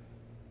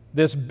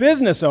 this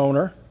business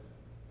owner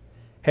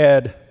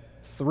had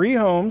 3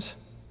 homes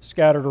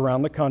scattered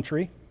around the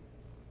country,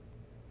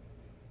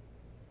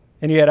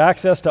 and he had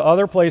access to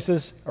other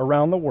places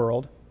around the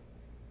world,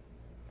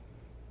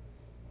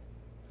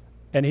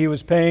 and he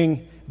was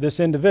paying this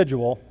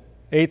individual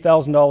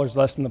 $8,000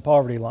 less than the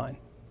poverty line.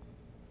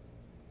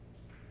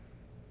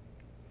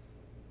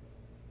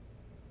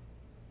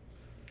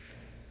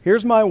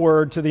 Here's my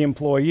word to the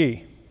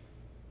employee.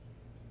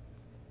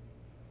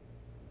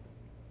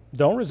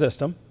 Don't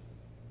resist him.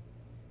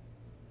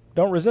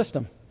 Don't resist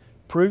him.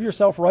 Prove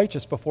yourself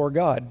righteous before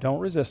God. Don't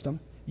resist him.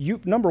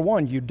 Number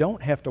one, you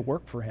don't have to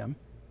work for him.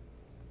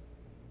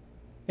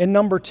 And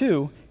number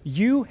two,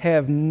 you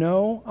have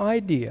no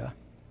idea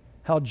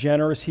how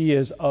generous he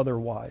is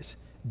otherwise.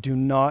 Do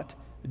not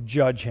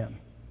judge him.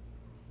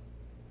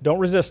 Don't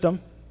resist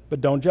him, but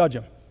don't judge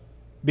him,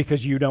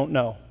 because you don't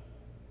know.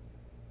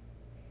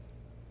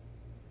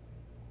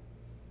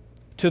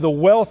 To the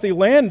wealthy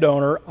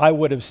landowner, I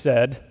would have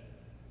said,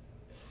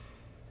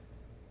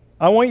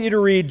 I want you to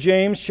read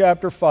James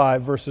chapter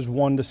 5, verses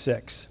 1 to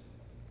 6,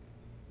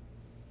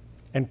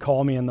 and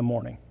call me in the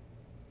morning.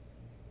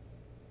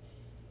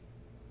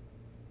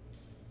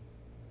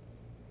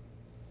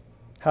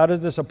 How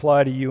does this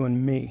apply to you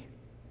and me,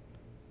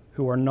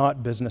 who are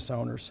not business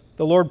owners?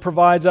 The Lord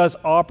provides us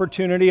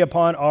opportunity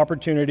upon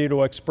opportunity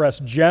to express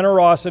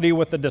generosity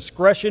with the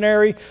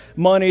discretionary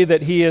money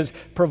that He has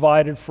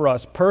provided for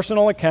us.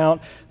 Personal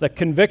account, the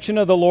conviction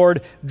of the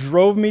Lord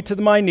drove me to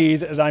my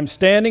knees as I'm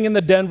standing in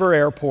the Denver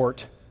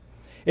airport.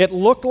 It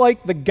looked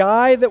like the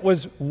guy that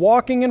was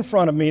walking in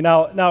front of me.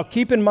 Now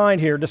keep in mind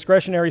here,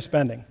 discretionary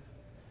spending.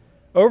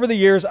 Over the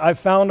years, I've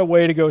found a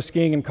way to go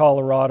skiing in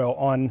Colorado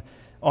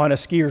on a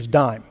skier's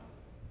dime,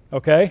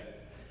 okay?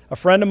 A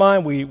friend of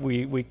mine,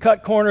 we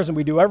cut corners and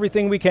we do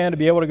everything we can to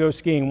be able to go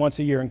skiing once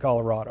a year in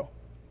Colorado.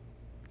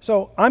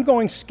 So I'm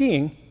going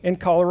skiing in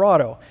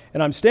Colorado,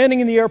 and I'm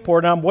standing in the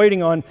airport and I'm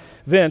waiting on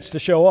Vince to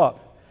show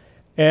up.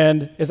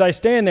 And as I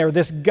stand there,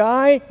 this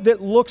guy that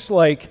looks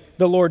like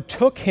the Lord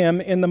took him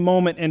in the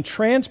moment and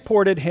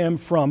transported him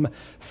from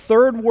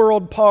third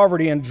world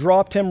poverty and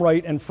dropped him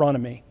right in front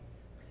of me.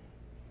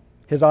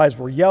 His eyes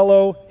were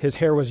yellow. His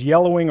hair was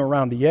yellowing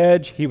around the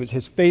edge.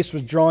 His face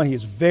was drawn. He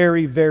was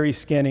very, very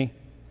skinny.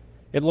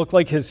 It looked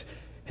like his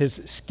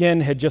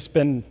skin had just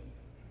been,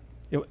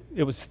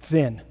 it was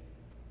thin.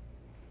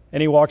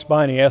 And he walks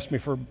by and he asks me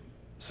for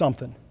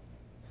something.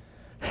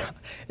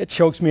 It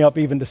chokes me up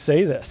even to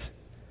say this.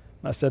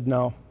 I said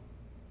no.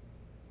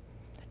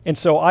 And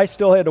so I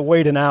still had to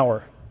wait an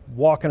hour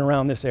walking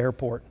around this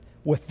airport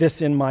with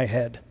this in my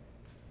head.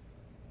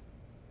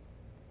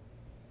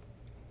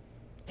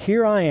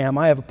 Here I am,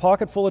 I have a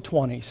pocket full of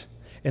 20s,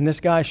 and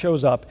this guy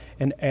shows up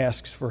and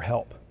asks for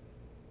help.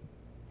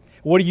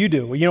 What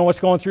do? Well, you know what's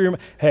going through your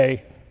mind?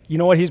 Hey, you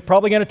know what? He's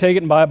probably going to take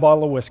it and buy a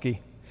bottle of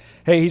whiskey.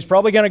 Hey, he's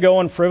probably going to go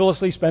and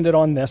frivolously spend it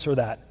on this or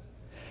that.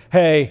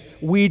 Hey,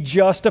 we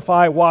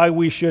justify why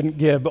we shouldn't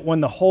give, but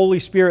when the Holy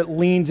Spirit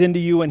leans into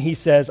you and He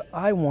says,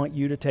 I want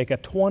you to take a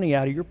 20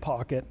 out of your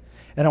pocket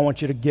and I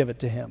want you to give it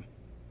to Him.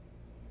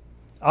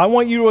 I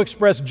want you to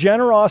express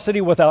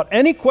generosity without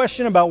any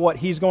question about what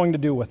He's going to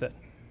do with it.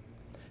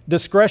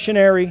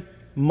 Discretionary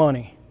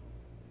money.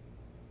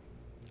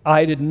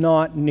 I did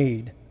not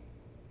need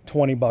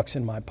 $20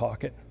 in my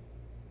pocket.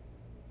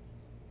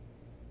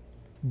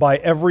 By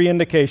every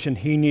indication,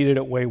 he needed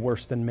it way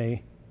worse than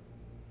me.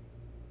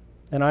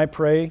 And I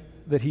pray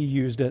that he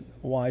used it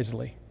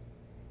wisely.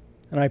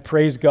 And I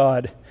praise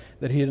God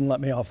that he didn't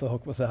let me off the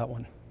hook with that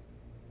one.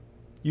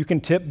 You can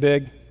tip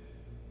big.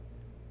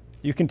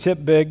 You can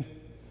tip big.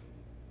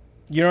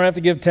 You don't have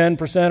to give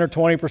 10% or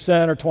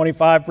 20% or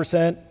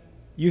 25%.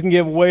 You can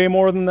give way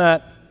more than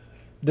that,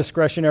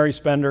 discretionary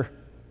spender.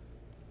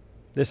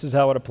 This is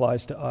how it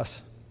applies to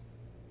us.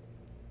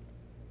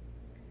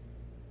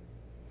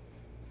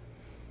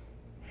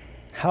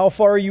 How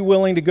far are you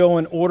willing to go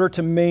in order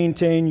to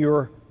maintain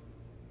your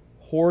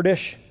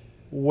hoardish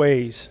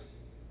ways?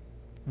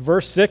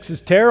 Verse 6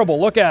 is terrible.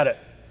 Look at it.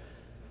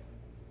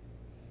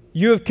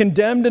 You have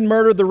condemned and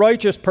murdered the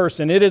righteous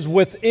person. It is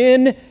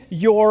within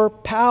your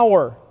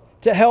power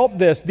to help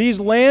this. These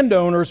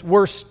landowners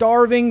were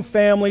starving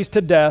families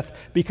to death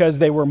because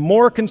they were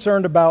more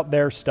concerned about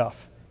their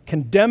stuff,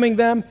 condemning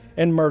them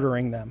and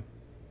murdering them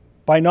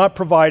by not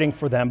providing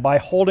for them, by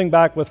holding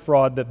back with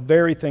fraud the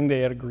very thing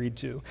they had agreed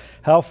to.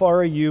 How far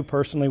are you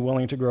personally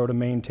willing to grow to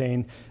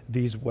maintain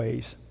these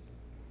ways?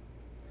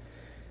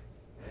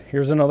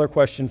 Here's another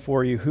question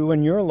for you. Who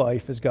in your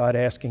life is God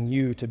asking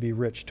you to be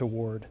rich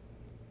toward?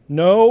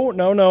 No,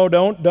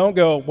 don't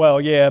go, well,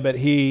 yeah, but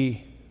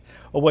he,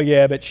 oh, well,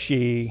 yeah, but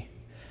she.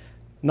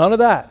 None of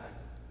that.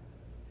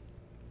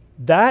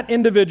 That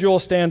individual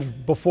stands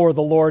before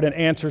the Lord and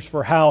answers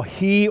for how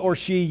he or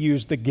she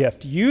used the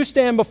gift. You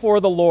stand before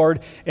the Lord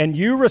and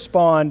you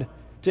respond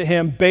to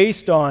Him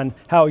based on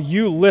how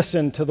you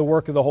listen to the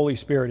work of the Holy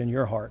Spirit in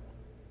your heart.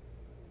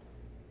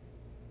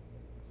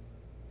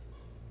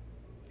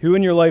 Who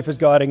in your life is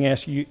God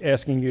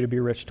asking you to be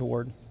rich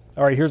toward?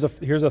 All right, here's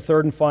a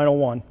third and final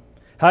one.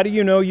 How do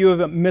you know you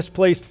have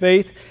misplaced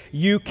faith?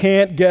 You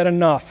can't get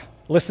enough.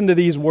 Listen to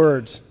these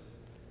words.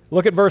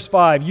 Look at verse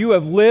 5. You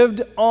have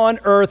lived on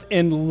earth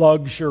in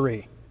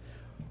luxury.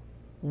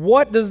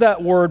 What does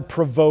that word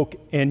provoke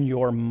in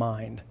your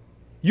mind?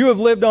 You have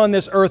lived on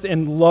this earth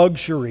in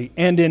luxury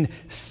and in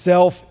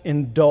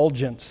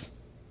self-indulgence.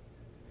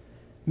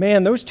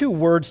 Man, those two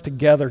words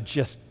together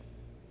just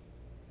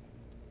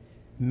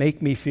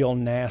make me feel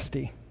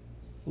nasty.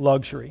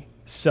 Luxury,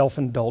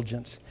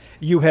 self-indulgence.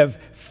 You have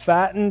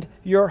fattened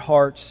your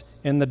hearts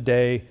in the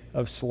day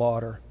of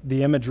slaughter.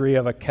 The imagery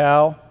of a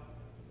cow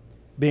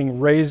being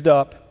raised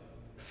up,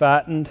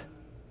 fattened,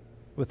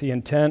 with the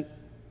intent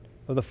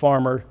of the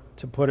farmer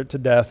to put it to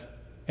death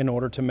in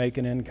order to make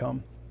an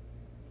income.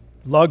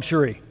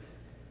 Luxury.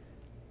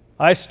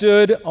 I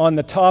stood on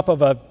the top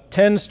of a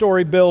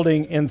 10-story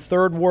building in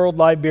third world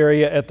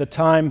Liberia at the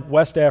time,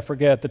 West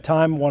Africa, at the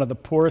time one of the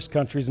poorest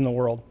countries in the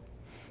world.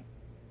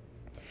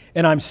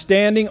 And I'm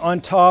standing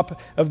on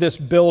top of this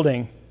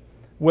building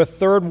with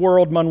third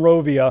world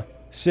Monrovia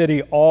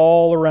city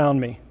all around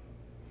me.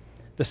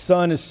 The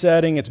sun is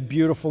setting, it's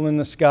beautiful in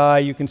the sky,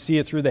 you can see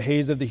it through the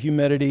haze of the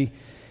humidity,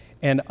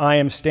 and I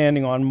am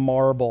standing on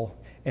marble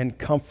and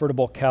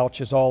comfortable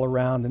couches all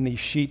around and these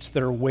sheets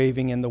that are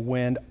waving in the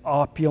wind,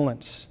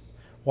 opulence,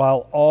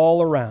 while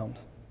all around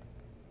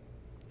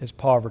is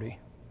poverty.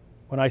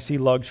 When I see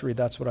luxury,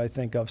 that's what I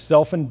think of.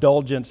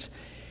 Self-indulgence,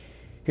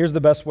 here's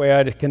the best way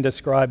I can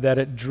describe that.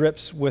 It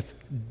drips with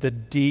the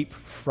deep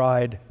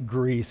fried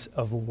grease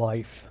of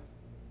life.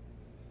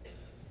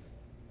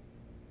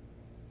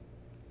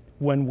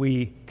 When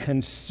we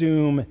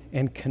consume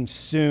and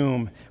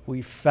consume,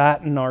 we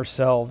fatten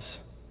ourselves,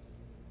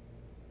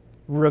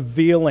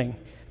 revealing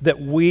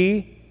that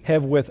we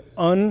have, with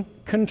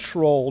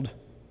uncontrolled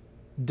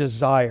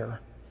desire,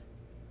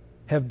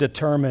 have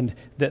determined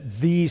that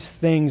these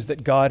things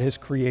that God has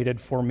created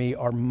for me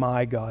are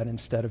my God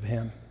instead of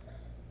Him.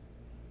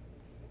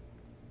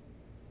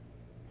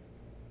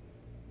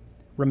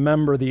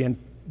 Remember the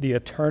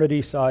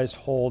eternity-sized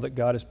hole that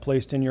God has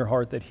placed in your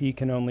heart that He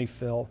can only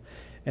fill.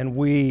 And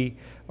we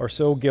are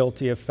so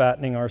guilty of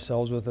fattening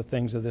ourselves with the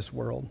things of this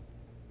world.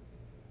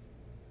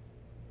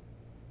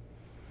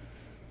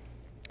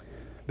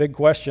 Big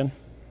question.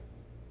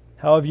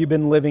 How have you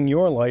been living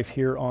your life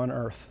here on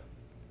earth?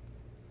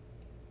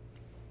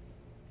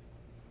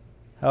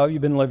 How have you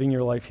been living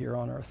your life here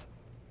on earth?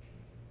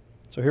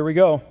 So here we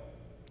go.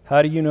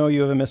 How do you know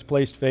you have a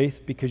misplaced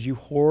faith? Because you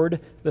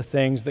hoard the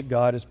things that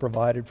God has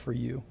provided for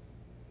you.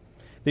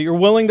 That you're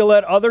willing to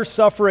let others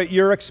suffer at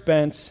your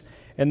expense,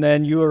 and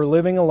then you are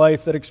living a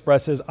life that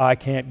expresses, I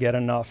can't get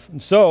enough.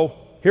 And so,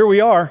 here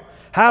we are.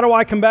 How do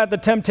I combat the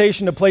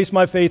temptation to place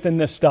my faith in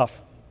this stuff?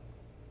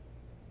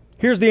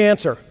 Here's the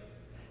answer.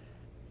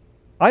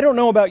 I don't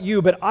know about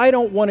you, but I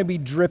don't want to be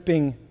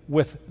dripping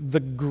with the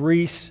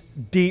grease,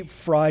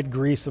 deep-fried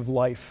grease of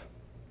life.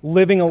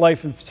 Living a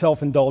life of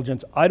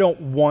self-indulgence. I don't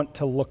want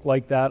to look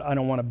like that. I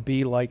don't want to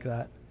be like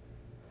that.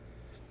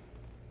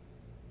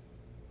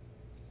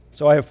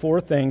 So I have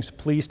 4 things.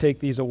 Please take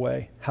these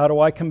away. How do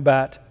I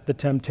combat the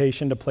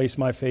temptation to place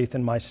my faith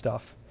in my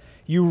stuff?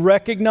 You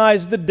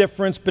recognize the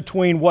difference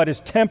between what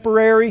is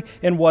temporary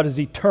and what is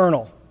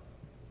eternal.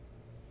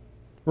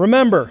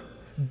 Remember,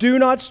 do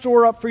not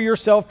store up for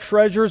yourself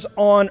treasures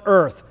on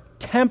earth.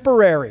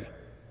 Temporary.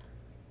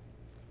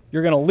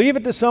 You're going to leave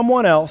it to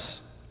someone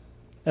else,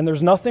 and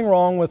there's nothing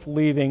wrong with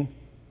leaving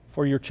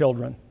for your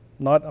children.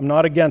 I'm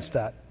not against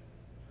that.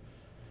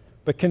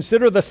 But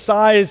consider the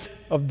size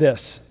of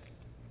this.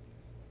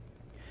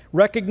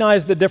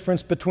 Recognize the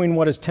difference between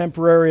what is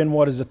temporary and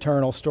what is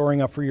eternal,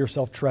 storing up for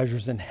yourself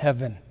treasures in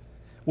heaven,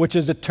 which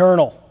is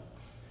eternal.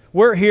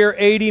 We're here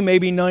 80,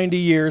 maybe 90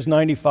 years,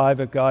 95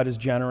 if God is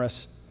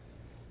generous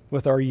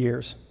with our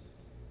years.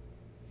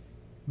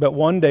 But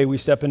one day we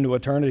step into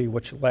eternity,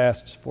 which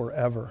lasts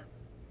forever.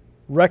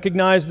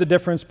 Recognize the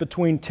difference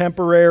between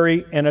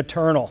temporary and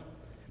eternal.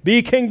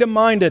 Be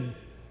kingdom-minded.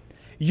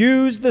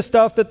 Use the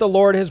stuff that the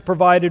Lord has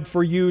provided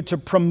for you to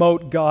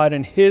promote God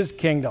and His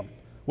kingdom,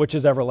 which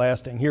is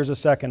everlasting. Here's a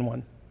second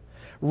one.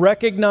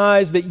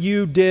 Recognize that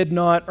you did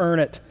not earn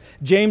it.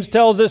 James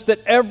tells us that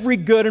every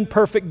good and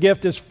perfect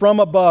gift is from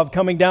above,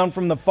 coming down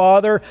from the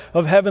Father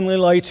of heavenly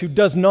lights, who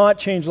does not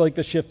change like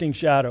the shifting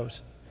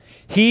shadows.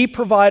 He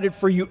provided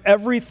for you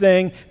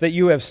everything that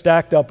you have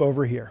stacked up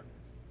over here.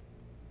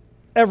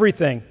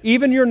 Everything,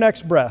 even your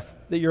next breath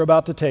that you're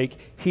about to take,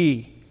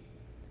 He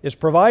is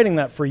providing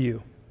that for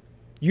you.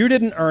 You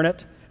didn't earn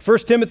it. 1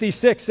 Timothy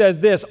 6 says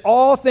this,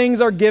 all things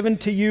are given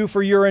to you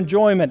for your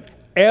enjoyment.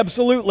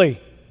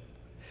 Absolutely.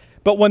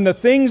 But when the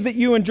things that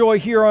you enjoy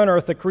here on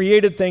earth, the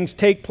created things,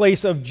 take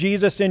place of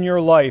Jesus in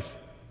your life,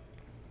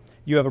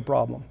 you have a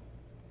problem.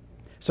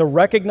 So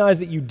recognize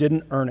that you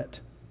didn't earn it.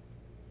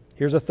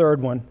 Here's a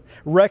third one.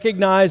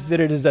 Recognize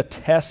that it is a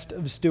test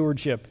of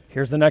stewardship.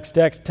 Here's the next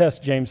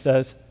test, James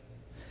says.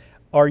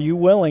 Are you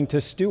willing to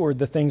steward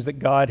the things that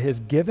God has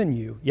given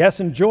you? Yes,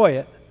 enjoy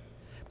it,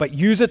 but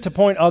use it to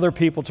point other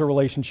people to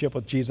relationship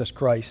with Jesus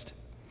Christ.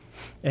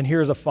 And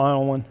here's a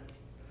final one.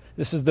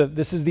 This is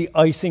the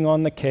icing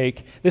on the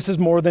cake. This is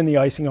more than the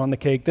icing on the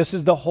cake. This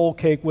is the whole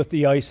cake with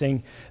the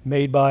icing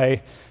made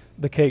by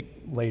the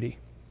cake lady.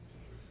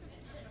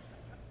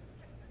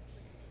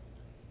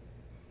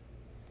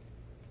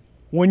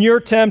 When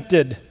you're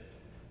tempted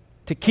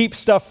to keep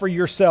stuff for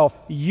yourself.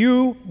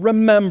 You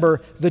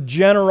remember the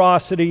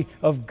generosity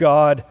of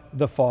God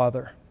the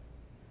Father.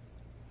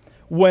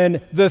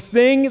 When the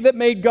thing that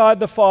made God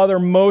the Father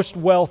most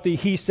wealthy,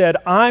 he said,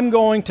 I'm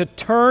going to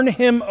turn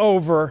him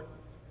over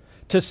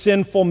to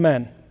sinful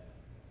men,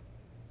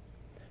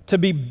 to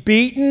be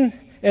beaten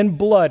and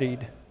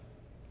bloodied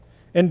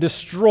and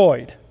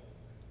destroyed,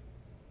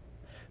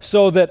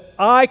 so that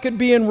I could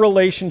be in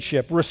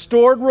relationship,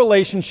 restored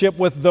relationship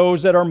with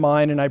those that are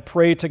mine, and I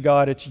pray to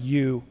God it's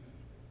you.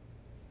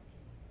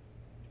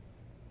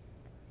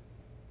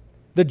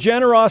 The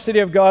generosity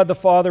of God the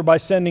Father by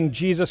sending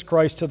Jesus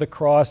Christ to the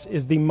cross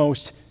is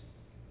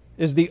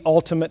the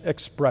ultimate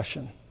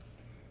expression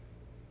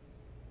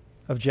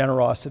of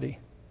generosity.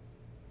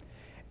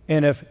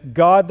 And if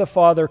God the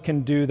Father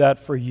can do that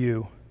for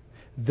you,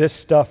 this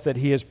stuff that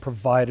he has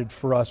provided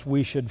for us,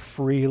 we should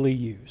freely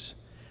use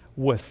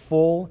with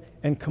full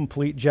and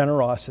complete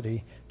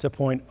generosity to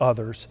point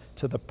others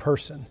to the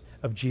person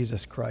of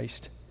Jesus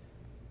Christ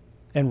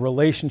and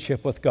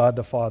relationship with God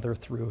the Father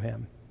through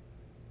him.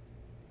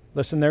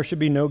 Listen, there should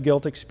be no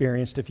guilt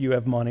experienced if you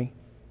have money.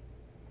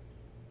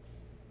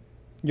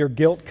 Your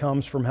guilt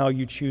comes from how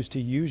you choose to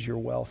use your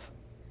wealth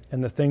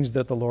and the things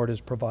that the Lord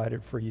has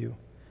provided for you.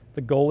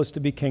 The goal is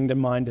to be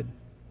kingdom-minded.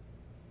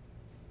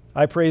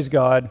 I praise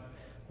God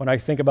when I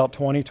think about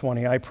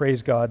 2020. I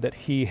praise God that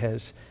he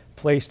has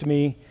placed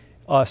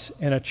us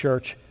in a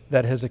church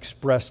that has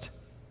expressed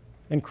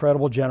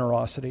incredible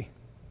generosity.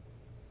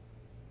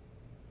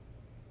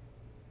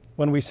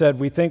 When we said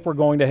we think we're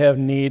going to have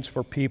needs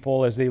for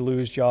people as they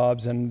lose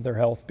jobs and their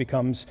health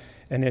becomes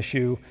an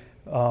issue,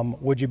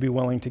 would you be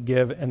willing to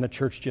give? And the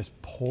church just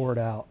poured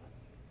out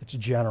its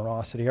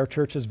generosity. Our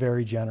church is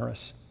very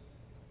generous.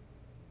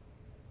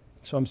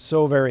 So I'm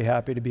so very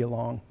happy to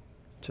belong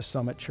to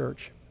Summit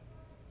Church.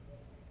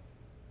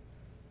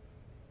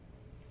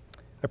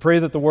 I pray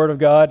that the Word of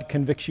God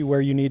convicts you where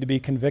you need to be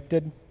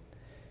convicted.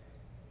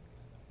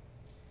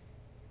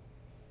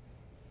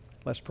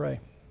 Let's pray.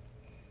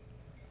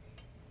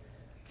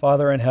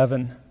 Father in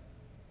heaven,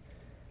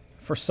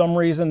 for some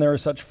reason there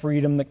is such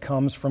freedom that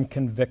comes from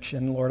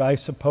conviction. Lord, I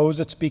suppose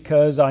it's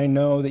because I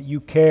know that you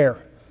care.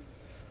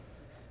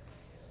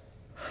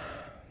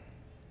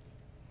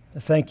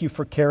 Thank you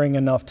for caring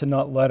enough to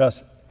not let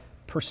us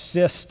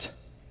persist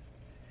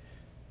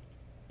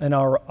in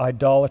our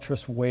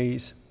idolatrous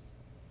ways.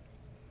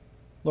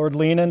 Lord,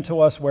 lean into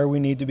us where we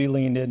need to be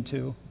leaned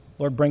into.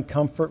 Lord, bring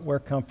comfort where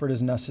comfort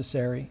is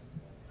necessary.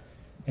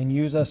 And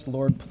use us,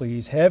 Lord,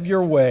 please. Have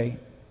your way.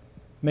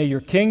 May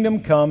your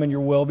kingdom come and your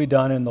will be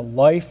done in the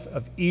life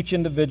of each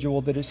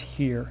individual that is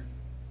here.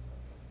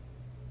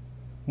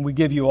 We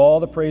give you all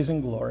the praise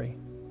and glory.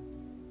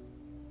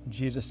 In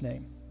Jesus'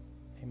 name,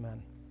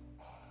 amen.